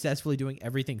successfully doing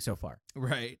everything so far.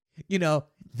 Right. You know,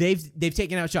 they've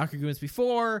taken out Shocker Goons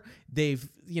before. They've,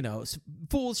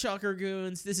 fooled Shocker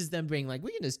Goons. This is them being like,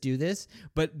 we can just do this.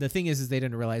 But the thing is they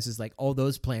didn't realize is like all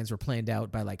those plans were planned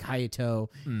out by like Hayato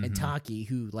and Taki,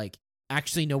 who like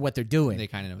actually know what they're doing. They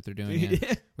kind of know what they're doing,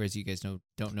 yeah. Whereas you guys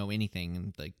don't know anything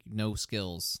and like no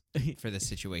skills for this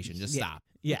situation. Just stop.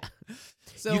 Yeah.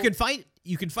 So you can fight,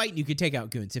 you can take out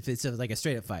goons if it's like a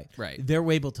straight up fight. Right. They're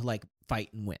able to like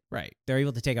fight and win. Right. They're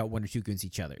able to take out 1 or 2 goons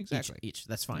each other. Exactly. Each.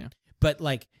 That's fine. Yeah. But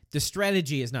like the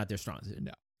strategy is not their strong suit.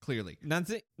 No. Clearly. Not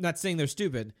saying they're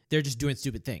stupid. They're just doing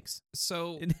stupid things.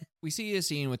 So we see a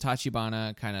scene with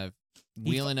Tachibana kind of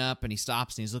wheeling up, and he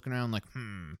stops and he's looking around like,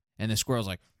 And the squirrel's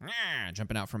like,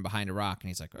 jumping out from behind a rock, and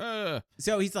he's like, ugh.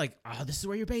 So he's like, oh, this is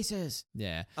where your base is.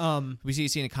 Yeah. We see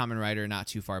a Kamen Rider not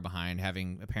too far behind,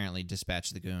 having apparently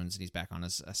dispatched the goons, and he's back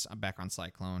on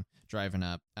Cyclone, driving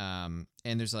up. And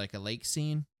there's like a lake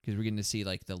scene, because we're getting to see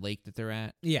like the lake that they're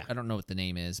at. Yeah. I don't know what the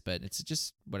name is, but it's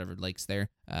just whatever lake's there.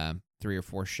 3 or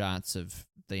 4 shots of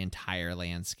the entire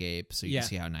landscape, so you can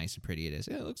see how nice and pretty it is.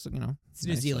 Yeah, it looks, it's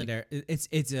New Zealand.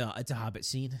 It's a Hobbit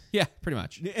scene. Yeah, pretty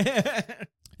much.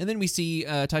 And then we see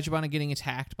Tachibana getting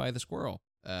attacked by the squirrel.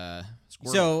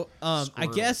 So I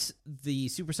guess the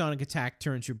supersonic attack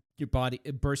turns your body,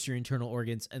 it bursts your internal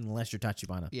organs unless you're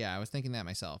Tachibana. Yeah, I was thinking that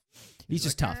myself. He's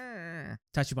just tough.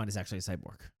 Tachibana is actually a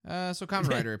cyborg. So Kamen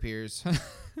Rider appears.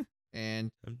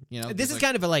 And, this is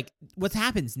kind of a like, what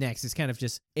happens next is kind of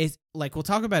just, is like, we'll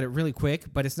talk about it really quick,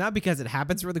 but it's not because it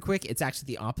happens really quick. It's actually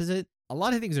the opposite. A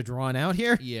lot of things are drawn out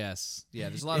here. Yes. Yeah,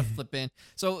 there's a lot of flipping.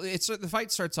 So the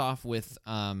fight starts off with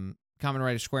Kamen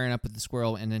Rider squaring up with the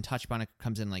squirrel, and then Tachibana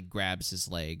comes in, like, grabs his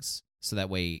legs. So that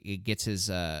way it gets his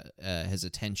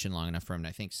attention long enough for him to,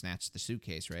 I think, snatch the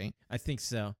suitcase, right? I think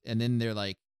so. And then they're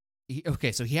like,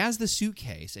 so he has the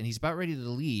suitcase, and he's about ready to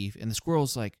leave, and the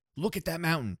squirrel's like, look at that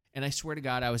mountain. And I swear to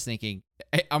God, I was thinking,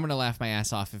 I'm going to laugh my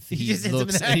ass off if he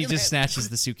looks and he just snatches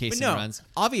the suitcase and runs.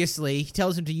 Obviously, he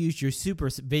tells him to use your super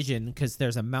vision because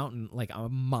there's a mountain like a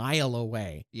mile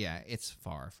away. Yeah, it's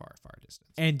far, far, far distance.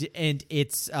 And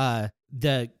it's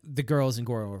the girls and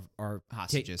Goro are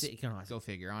hostages. Hostage. Go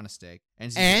figure, on a stick.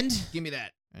 And like, give me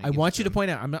that. I want you to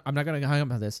point out, I'm not going to hang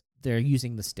up on this. They're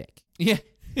using the stick. Yeah.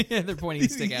 They're pointing the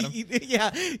stick at him. Yeah.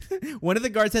 One of the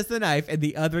guards has the knife, and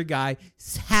the other guy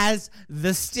has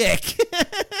the stick.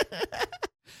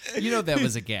 That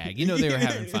was a gag. They were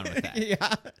having fun with that.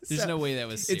 Yeah. There's no way that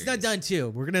was serious. It's not done, too.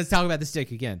 We're going to talk about the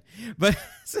stick again. But,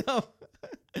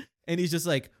 and he's just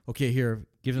like, okay, here,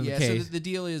 give him the case. So the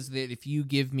deal is that if you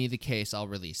give me the case, I'll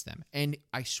release them. And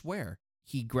I swear,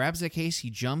 he grabs the case, he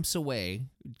jumps away,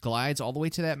 glides all the way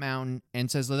to that mountain,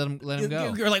 and says, let him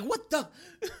go. You're like, what the?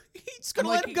 He's going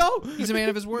to let him go. He's a man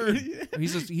of his word.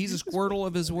 He's a Squirtle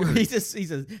of his word.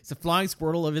 He's a flying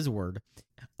Squirtle of his word.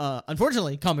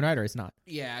 Unfortunately, Kamen Rider is not.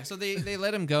 Yeah, so they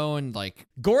let him go, and like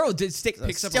Goro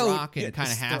picks up a rock and kind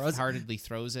of half-heartedly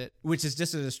throws it, which is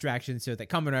just a distraction so that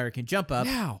Kamen Rider can jump up.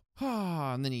 Now,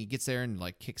 and then he gets there and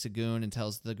like kicks a goon and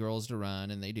tells the girls to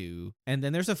run, and they do. And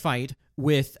then there's a fight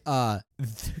with the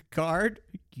guard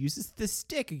uses the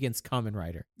stick against Kamen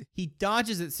Rider. He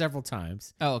dodges it several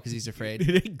times. Oh, because he's afraid.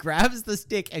 He grabs the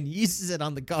stick and uses it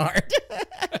on the guard.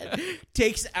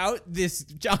 Takes out this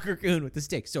Shocker Goon with the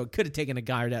stick. So it could have taken a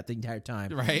guard out the entire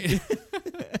time. Right.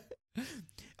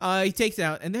 He takes it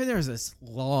out, and then there's this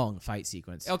long fight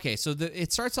sequence. Okay, so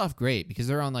it starts off great because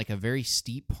they're on like a very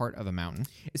steep part of a mountain.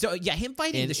 So yeah, him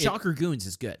fighting the Shocker Goons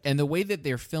is good. And the way that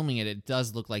they're filming it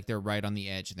does look like they're right on the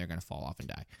edge and they're going to fall off and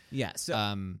die. Yeah,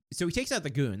 so he takes out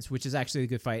the goons, which is actually a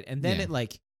good fight, and then it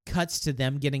like cuts to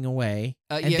them getting away,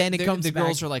 and then it comes the back.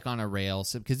 Girls are like on a rail,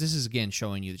 because this is again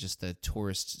showing you just the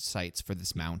tourist sites for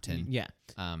this mountain. Yeah.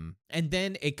 And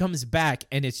then it comes back,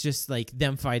 and it's just like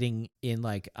them fighting in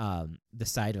like the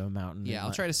side of a mountain. Yeah,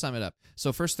 I'll try to sum it up.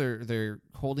 So first they're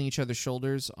holding each other's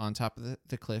shoulders on top of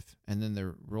the cliff, and then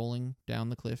they're rolling down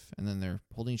the cliff, and then they're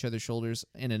holding each other's shoulders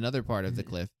in another part of the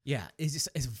cliff. Yeah, it's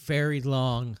a very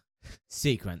long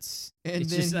sequence. And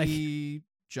it's then just he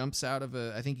jumps out of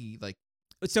I think he like.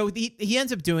 So he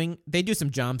ends up they do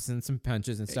some jumps and some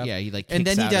punches and stuff. Yeah, he like kicks and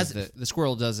then he does the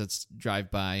squirrel does its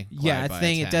drive by. Yeah,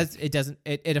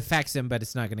 it affects him, but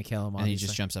it's not going to kill him. And he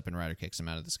just jumps up and rider kicks him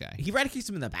out of the sky. He rider kicks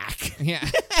him in the back. Yeah.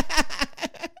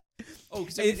 Oh,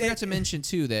 because I forgot to mention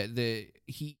too that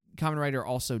Kamen Rider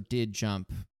also did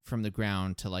jump from the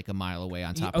ground to like a mile away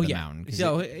on top of the mountain.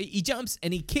 So he jumps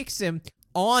and he kicks him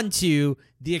onto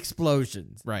the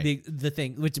explosions. Right. The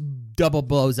thing which double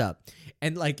blows up,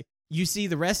 and like. You see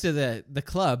the rest of the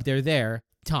club, they're there.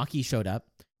 Taki showed up,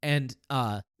 and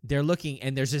they're looking,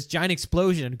 and there's this giant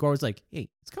explosion, and Goro's like, "Hey,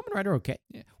 is Kamen Rider okay?"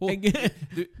 Yeah. Well,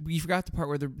 you forgot the part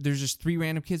where there's just 3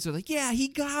 random kids. They're like, "Yeah, he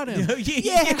got him."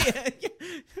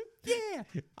 Yeah.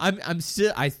 I'm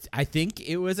still. I think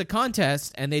it was a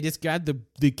contest, and they just got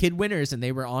the kid winners, and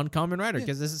they were on Kamen Rider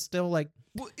because this is still like.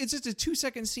 Well, it's just a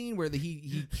 2-second scene where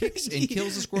he kicks and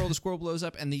kills the squirrel blows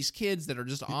up, and these kids that are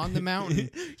just on the mountain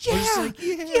are just like,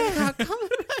 Kamen Rider.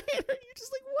 You're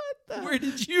just like, what the? Where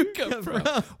did you come from?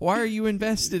 Why are you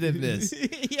invested in this?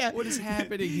 Yeah. What is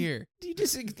happening here? Do you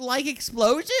just like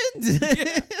explosions?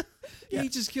 Yeah. He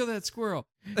just killed that squirrel.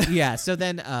 Yeah, so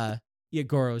then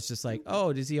Goro's just like, oh,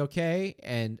 is he okay?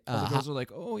 And the girls are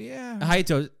like, oh yeah.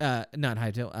 Hayato, not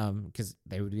Hayato, because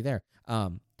they would be there.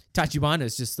 Tachibana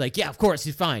is just like, yeah, of course,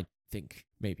 he's fine. Think,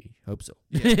 maybe, hope so.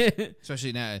 Yeah.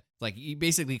 Especially now, like, he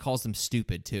basically calls them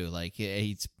stupid, too. Like,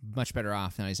 he's much better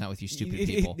off now he's not with you stupid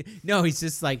people. No,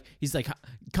 he's like,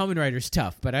 Kamen Rider's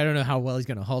tough, but I don't know how well he's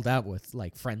going to hold out with,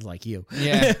 like, friends like you.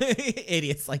 Yeah.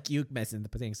 Idiots like you messing the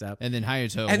things up. And then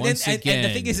Hayato, and once again.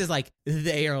 And the thing is, like,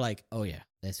 they are like, oh, yeah.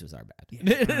 This was our bad.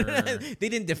 Yeah. They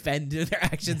didn't defend their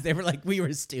actions. They were like, we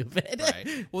were stupid.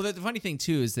 Right. Well, the funny thing,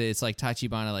 too, is that it's like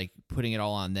Tachibana, like, putting it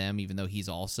all on them, even though he's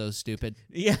also stupid.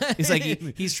 Yeah. It's like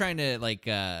he's trying to, like,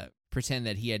 pretend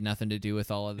that he had nothing to do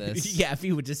with all of this. Yeah, if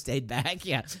he would just stayed back.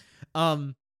 Yeah.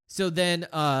 So then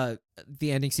the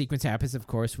ending sequence happens, of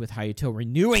course, with Hayato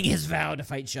renewing his vow to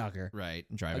fight Shocker. Right.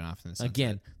 And driving off in the sunset.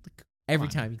 Again. Every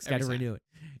time he's got to renew it.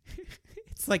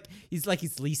 It's like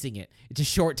he's leasing it. It's a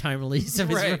short time lease of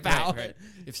his vow. Right.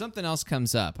 If something else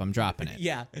comes up, I'm dropping it.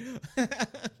 Yeah.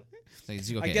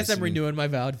 Okay, I guess I'm renewing my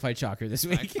vow to fight Shocker this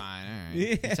week. Fine, all right.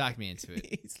 You talked me into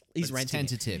it. He's renting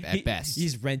tentative at best.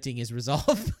 He's renting his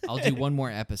resolve. I'll do one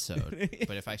more episode,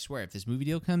 but if I swear, if this movie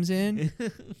deal comes in,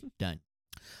 done.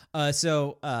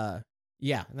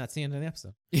 Yeah, and that's the end of the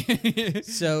episode.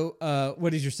 So,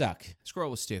 what is your suck?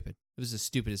 Squirrel was stupid. It was the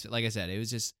stupidest. Like I said, it was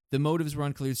just the motives were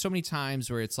unclear. So many times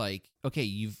where it's like, okay,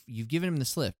 you've given him the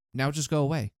slip. Now just go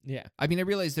away. Yeah. I mean, I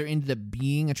realize there ended up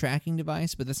being a tracking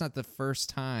device, but that's not the first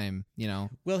time, you know.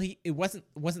 Well, it wasn't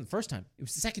the first time. It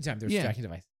was the second time there was a tracking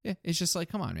device. Yeah, it's just like,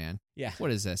 come on, man. Yeah.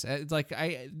 What is this?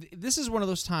 This is one of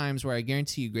those times where I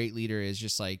guarantee you, Great Leader is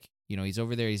just like, you know, he's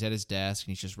over there, he's at his desk,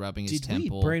 and he's just rubbing his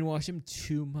temple. Did we brainwash him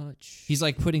too much? He's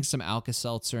like putting some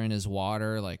Alka-Seltzer in his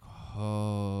water, like,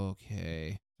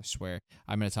 okay. I swear,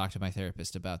 I'm going to talk to my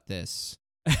therapist about this.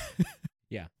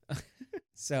 Yeah.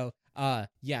 So, I'm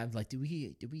like, did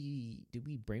we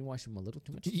brainwash him a little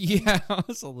too much? Yeah, it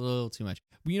was a little too much.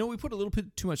 You know, we put a little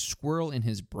bit too much squirrel in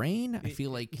his brain. I feel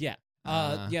like yeah.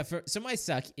 So my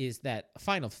suck is that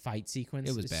final fight sequence.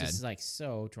 It was bad. Just like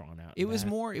so drawn out. It was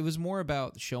more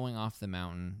about showing off the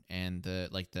mountain and the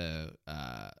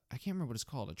I can't remember what it's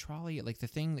called, a trolley, like the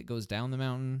thing that goes down the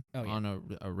mountain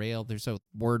on a rail. There's a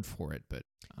word for it, but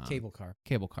cable car.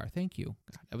 Cable car. Thank you.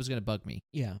 God, that was gonna bug me.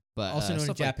 Yeah, but also known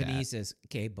in Japanese as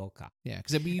cable car. Yeah,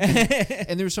 because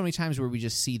and there were so many times where we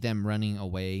just see them running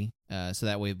away, so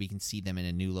that way we can see them in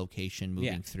a new location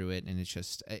moving through it, and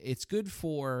it's good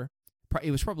for.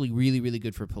 It was probably really, really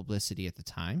good for publicity at the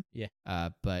time. Yeah.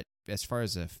 But as far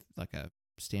as a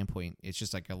standpoint, it's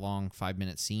just like a long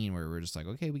 5-minute scene where we're just like,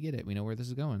 okay, we get it. We know where this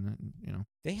is going. You know.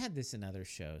 They had this in other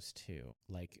shows too,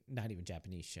 like not even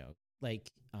Japanese show. Like,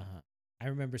 I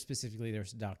remember specifically there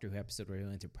was a Doctor Who episode where he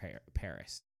went to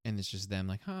Paris. And it's just them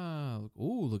like,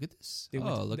 look at this.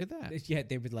 Look at that. Yeah,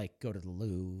 they would like go to the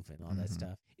Louvre and all that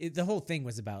stuff. The whole thing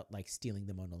was about like stealing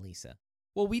the Mona Lisa.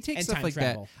 Well, we take stuff like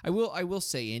travel. That. I will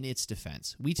say, in its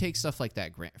defense, we take stuff like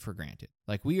that for granted.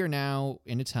 Like, we are now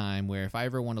in a time where if I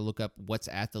ever want to look up what's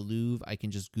at the Louvre, I can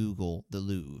just Google the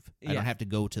Louvre. I don't have to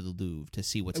go to the Louvre to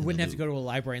see what's in the Louvre. I wouldn't have to go to a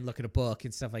library and look at a book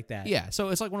and stuff like that. Yeah, so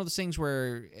it's like one of those things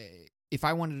where if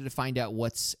I wanted to find out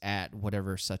what's at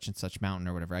whatever such and such mountain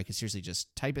or whatever, I could seriously just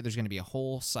type it. There's going to be a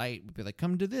whole site. We'd be like,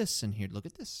 come to this and here, look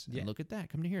at this, and look at that.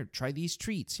 Come to here, try these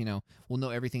treats. You know, we'll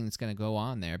know everything that's going to go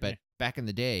on there. But back in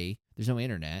the day, there's no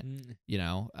internet. You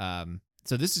know,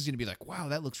 so this is going to be like, wow,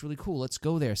 that looks really cool. Let's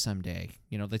go there someday.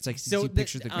 You know, it's like see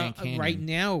pictures of the Grand Canyon. Right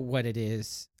now, what it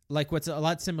is, like what's a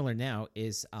lot similar now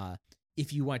is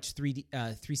if you watch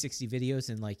 360 videos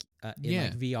in like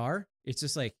VR, it's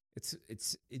just like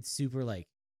it's super like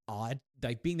odd,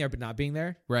 like being there but not being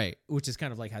there, right? Which is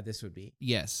kind of like how this would be.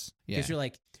 Yes, because you're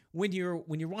like when you're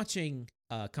watching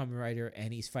Kamen Rider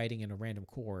and he's fighting in a random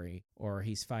quarry, or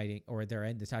he's fighting, or they're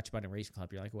in the Tachibana Racing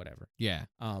Club, you're like, whatever. Yeah.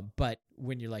 But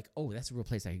when you're like, oh, that's a real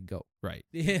place I could go. Right.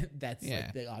 That's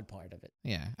like the odd part of it.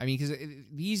 Yeah. I mean, because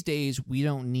these days we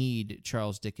don't need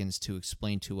Charles Dickens to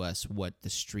explain to us what the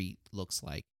street looks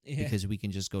like. Because we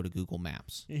can just go to Google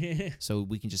Maps. So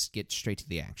we can just get straight to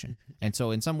the action. And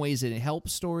so in some ways it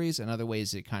helps stories, and other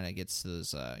ways it kind of gets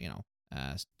those,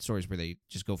 stories where they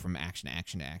just go from action to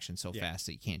action to action so fast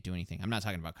that you can't do anything. I'm not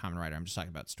talking about Kamen Rider. I'm just talking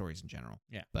about stories in general.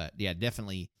 Yeah. But yeah,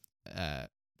 definitely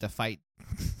the fight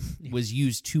was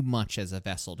used too much as a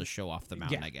vessel to show off the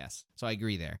mountain, I guess. So I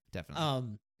agree there,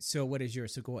 definitely. So what is your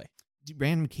Sugoi?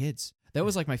 Random kids. That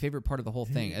was like my favorite part of the whole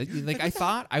thing. Like I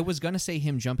thought I was gonna say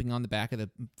him jumping on the back of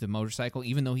the motorcycle,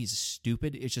 even though he's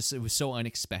stupid. It was so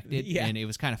unexpected, and it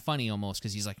was kind of funny almost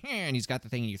because he's like, and he's got the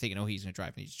thing, and you're thinking, oh, he's gonna drive,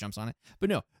 and he just jumps on it. But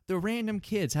no, the random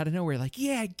kids out of nowhere, like,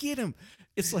 yeah, get him.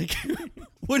 It's like,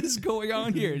 what is going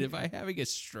on here? Am I having a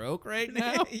stroke right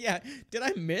now? Yeah, did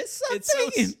I miss something? It's so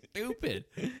stupid.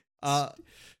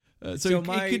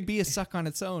 It could be a suck on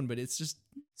its own, but it's just.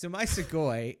 So my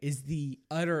Sugoi is the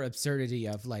utter absurdity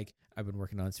of like, I've been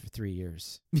working on this for 3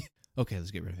 years. Okay, let's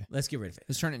get rid of it. Let's get rid of it.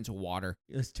 Let's turn it into water.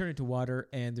 Let's turn it into water,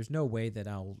 and there's no way that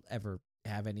I'll ever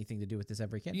have anything to do with this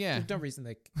ever again. Yeah. There's no reason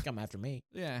they come after me.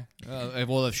 Yeah.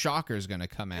 Well, if Shocker's going to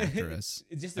come after us.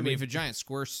 If a giant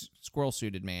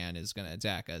squirrel-suited man is going to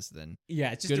attack us, then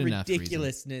it's just the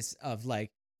ridiculousness of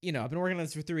like, I've been working on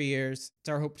this for 3 years. It's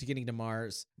our hope to getting to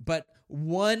Mars. But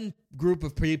one group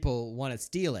of people want to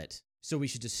steal it, so we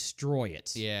should destroy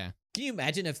it. Yeah. Can you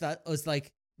imagine if that was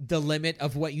like the limit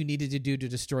of what you needed to do to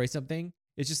destroy something?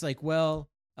 It's just like, well,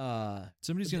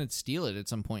 somebody's going to steal it at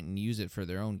some point and use it for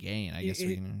their own gain. I guess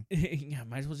we can. Yeah,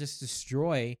 might as well just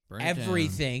destroy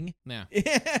everything. Yeah.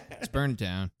 Let's burn it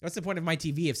down. What's the point of my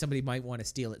TV if somebody might want to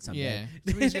steal it someday?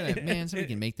 Yeah. Somebody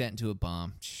can make that into a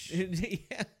bomb.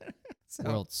 Yeah. The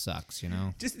world sucks,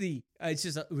 Just it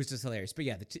was just hilarious. But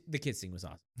yeah, the kids thing was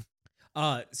awesome.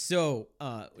 So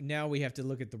now we have to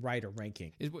look at the Rider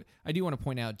ranking. I do want to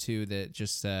point out, too, that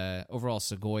just overall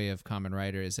Sugoi of Kamen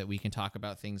Rider is that we can talk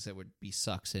about things that would be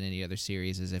sucks in any other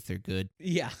series as if they're good.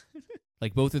 Yeah.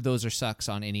 Like both of those are sucks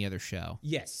on any other show.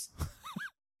 Yes.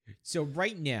 So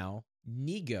right now,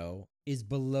 Nigo is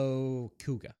below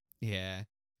Kuga. Yeah.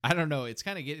 I don't know. It's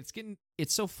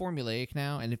so formulaic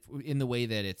now, and in the way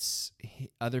that it's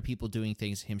other people doing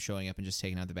things, him showing up and just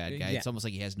taking out the bad guy. Yeah. It's almost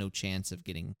like he has no chance of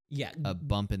getting a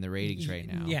bump in the ratings right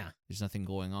now. Yeah, there's nothing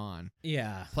going on.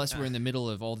 Yeah. Plus, we're in the middle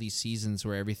of all these seasons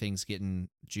where everything's getting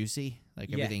juicy.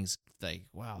 Like everything's like,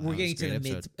 wow. We're getting to the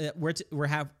mid.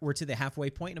 We're to the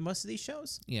halfway point in most of these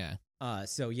shows. Yeah.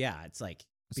 So yeah, it's like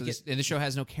and the show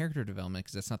has no character development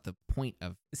because that's not the point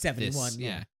of 71.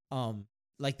 Yeah.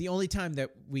 Like the only time that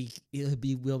will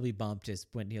be bumped is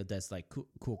when he does like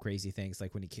cool crazy things,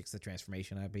 like when he kicks the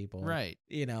transformation out of people. Right.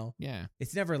 Yeah.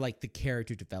 It's never like the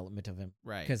character development of him.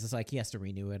 Right. Because it's like he has to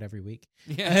renew it every week.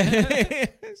 Yeah.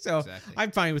 So exactly.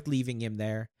 I'm fine with leaving him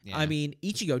there. Yeah. I mean,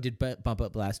 Ichigo did bump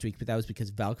up last week, but that was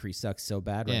because Valkyrie sucks so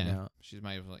bad right now. She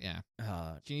might as well.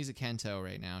 Yeah. She needs a Kento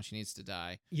right now. She needs to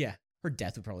die. Yeah. Her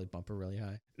death would probably bump her really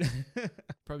high.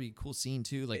 Probably a cool scene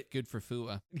too, like good for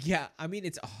Fua. Yeah, I mean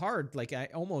it's hard. Like I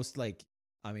almost like.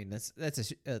 I mean that's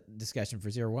a discussion for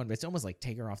 01, but it's almost like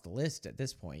take her off the list at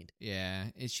this point. Yeah,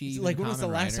 is she like when was the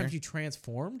last time you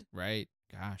transformed? Right.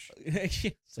 Gosh.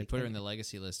 It's like put her in the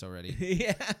legacy list already.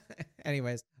 Yeah.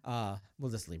 Anyways, we'll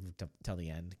just leave her till the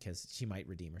end because she might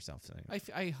redeem herself. So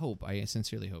anyway. I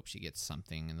sincerely hope she gets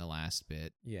something in the last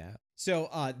bit. Yeah. So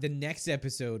the next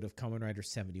episode of Kamen Rider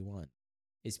 71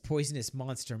 is Poisonous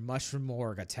Monster Mushroom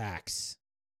Org Attacks.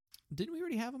 Didn't we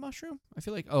already have a mushroom? I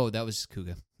feel like, that was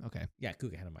Kuga. Okay. Yeah,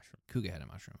 Kuga had a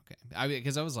mushroom. Okay.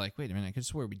 Because I was like, wait a minute, I could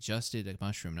swear we just did a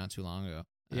mushroom not too long ago.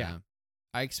 Yeah.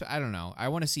 I don't know. I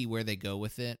want to see where they go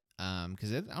with it.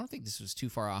 Because I don't think this was too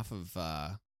far off of,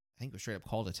 I think it was straight up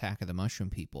called Attack of the Mushroom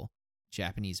People.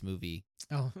 Japanese movie.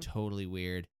 Oh. Totally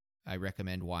weird. I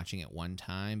recommend watching it one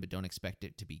time, but don't expect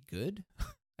it to be good.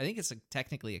 I think it's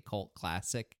technically a cult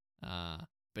classic.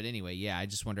 But anyway, yeah, I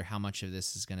just wonder how much of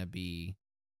this is going to be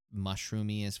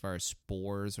mushroomy as far as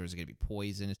spores, or is it going to be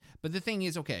poisonous? But the thing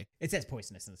is, okay. It says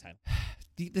poisonous in the title.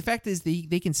 The fact is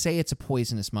they can say it's a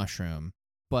poisonous mushroom,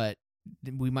 but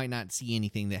we might not see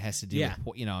anything that has to do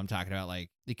with, I'm talking about like,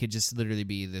 it could just literally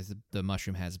be the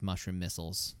mushroom has mushroom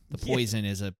missiles. The poison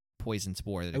is a poison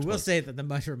spore. I will say that the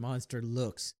mushroom monster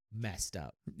looks messed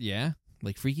up. Yeah?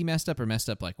 Like freaky messed up, or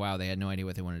messed up like, wow, they had no idea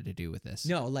what they wanted to do with this?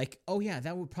 No, like, oh yeah,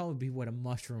 that would probably be what a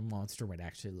mushroom monster would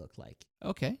actually look like.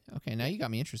 Okay. Now you got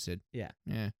me interested. Yeah.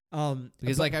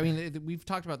 Because like, I mean, we've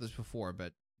talked about this before,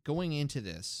 but going into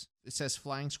this, it says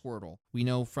flying Squirtle. We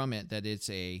know from it that it's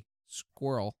a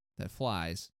squirrel that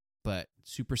flies, but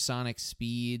supersonic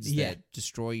speeds that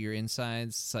destroy your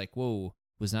insides. It's like, whoa,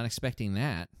 was not expecting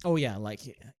that. Oh, yeah. Like,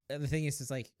 the thing is,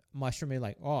 it's like mushroom,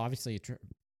 like, oh, obviously it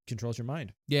controls your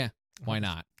mind. Yeah. Why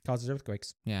not? Causes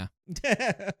earthquakes. Yeah.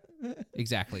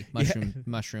 Exactly.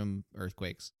 Mushroom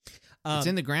earthquakes. It's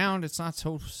in the ground. It's not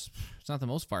the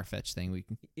most far-fetched thing we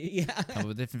can come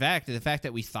with. In fact, the fact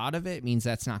that we thought of it means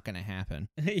that's not going to happen.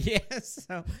 Yes.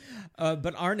 So,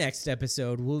 but our next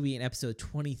episode will be in episode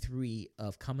 23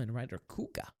 of Kamen Rider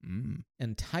Kuga,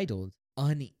 entitled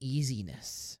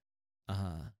Uneasiness.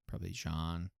 Probably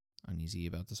Jean uneasy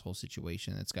about this whole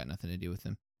situation. That's got nothing to do with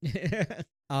him.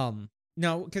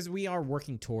 No, because we are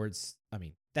working towards. I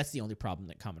mean, that's the only problem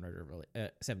that Kamen Rider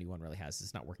 71 really has.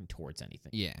 It's not working towards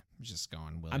anything. Yeah, just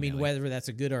going. I mean, whether that's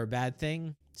a good or a bad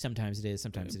thing, sometimes it is,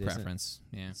 sometimes it isn't. Preference.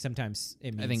 Yeah. Sometimes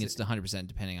it means. I think it's 100%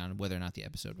 depending on whether or not the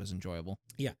episode was enjoyable.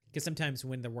 Yeah, because sometimes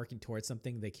when they're working towards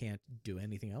something, they can't do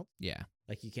anything else. Yeah.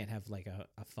 Like you can't have like a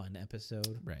fun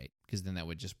episode. Right. Because then that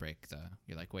would just break the.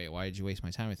 You're like, wait, why did you waste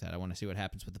my time with that? I want to see what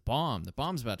happens with the bomb. The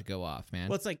bomb's about to go off, man.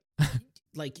 Well, it's like.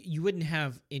 Like, you wouldn't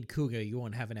have, in Kuga, you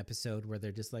won't have an episode where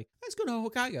they're just like, let's go to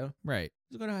Hokkaido. Right.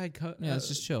 Let's go to let's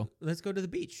just chill. Let's go to the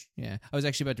beach. Yeah. I was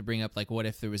actually about to bring up, like, what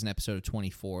if there was an episode of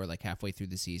 24, like, halfway through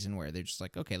the season where they're just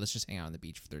like, okay, let's just hang out on the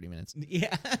beach for 30 minutes.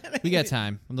 Yeah. We got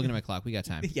time. I'm looking at my clock. We got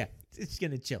time. Yeah. It's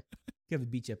going to chill. You have a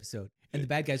beach episode. And the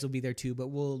bad guys will be there, too, but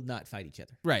we'll not fight each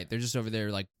other. Right. They're just over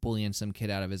there, like, bullying some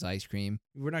kid out of his ice cream.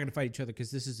 We're not going to fight each other because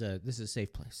this is a safe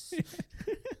place.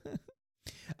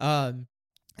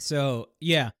 So,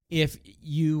 yeah, if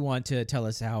you want to tell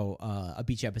us how a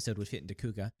beach episode would fit into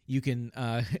Kuga, you can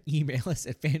email us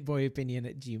at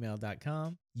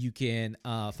fanboyopinion@gmail.com. You can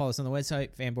follow us on the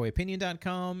website,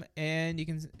 fanboyopinion.com, and you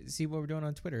can see what we're doing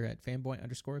on Twitter at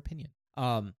fanboy_opinion.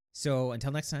 So,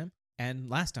 until next time, and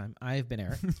last time, I've been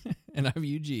Eric. And I'm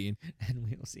Eugene. And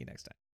we will see you next time.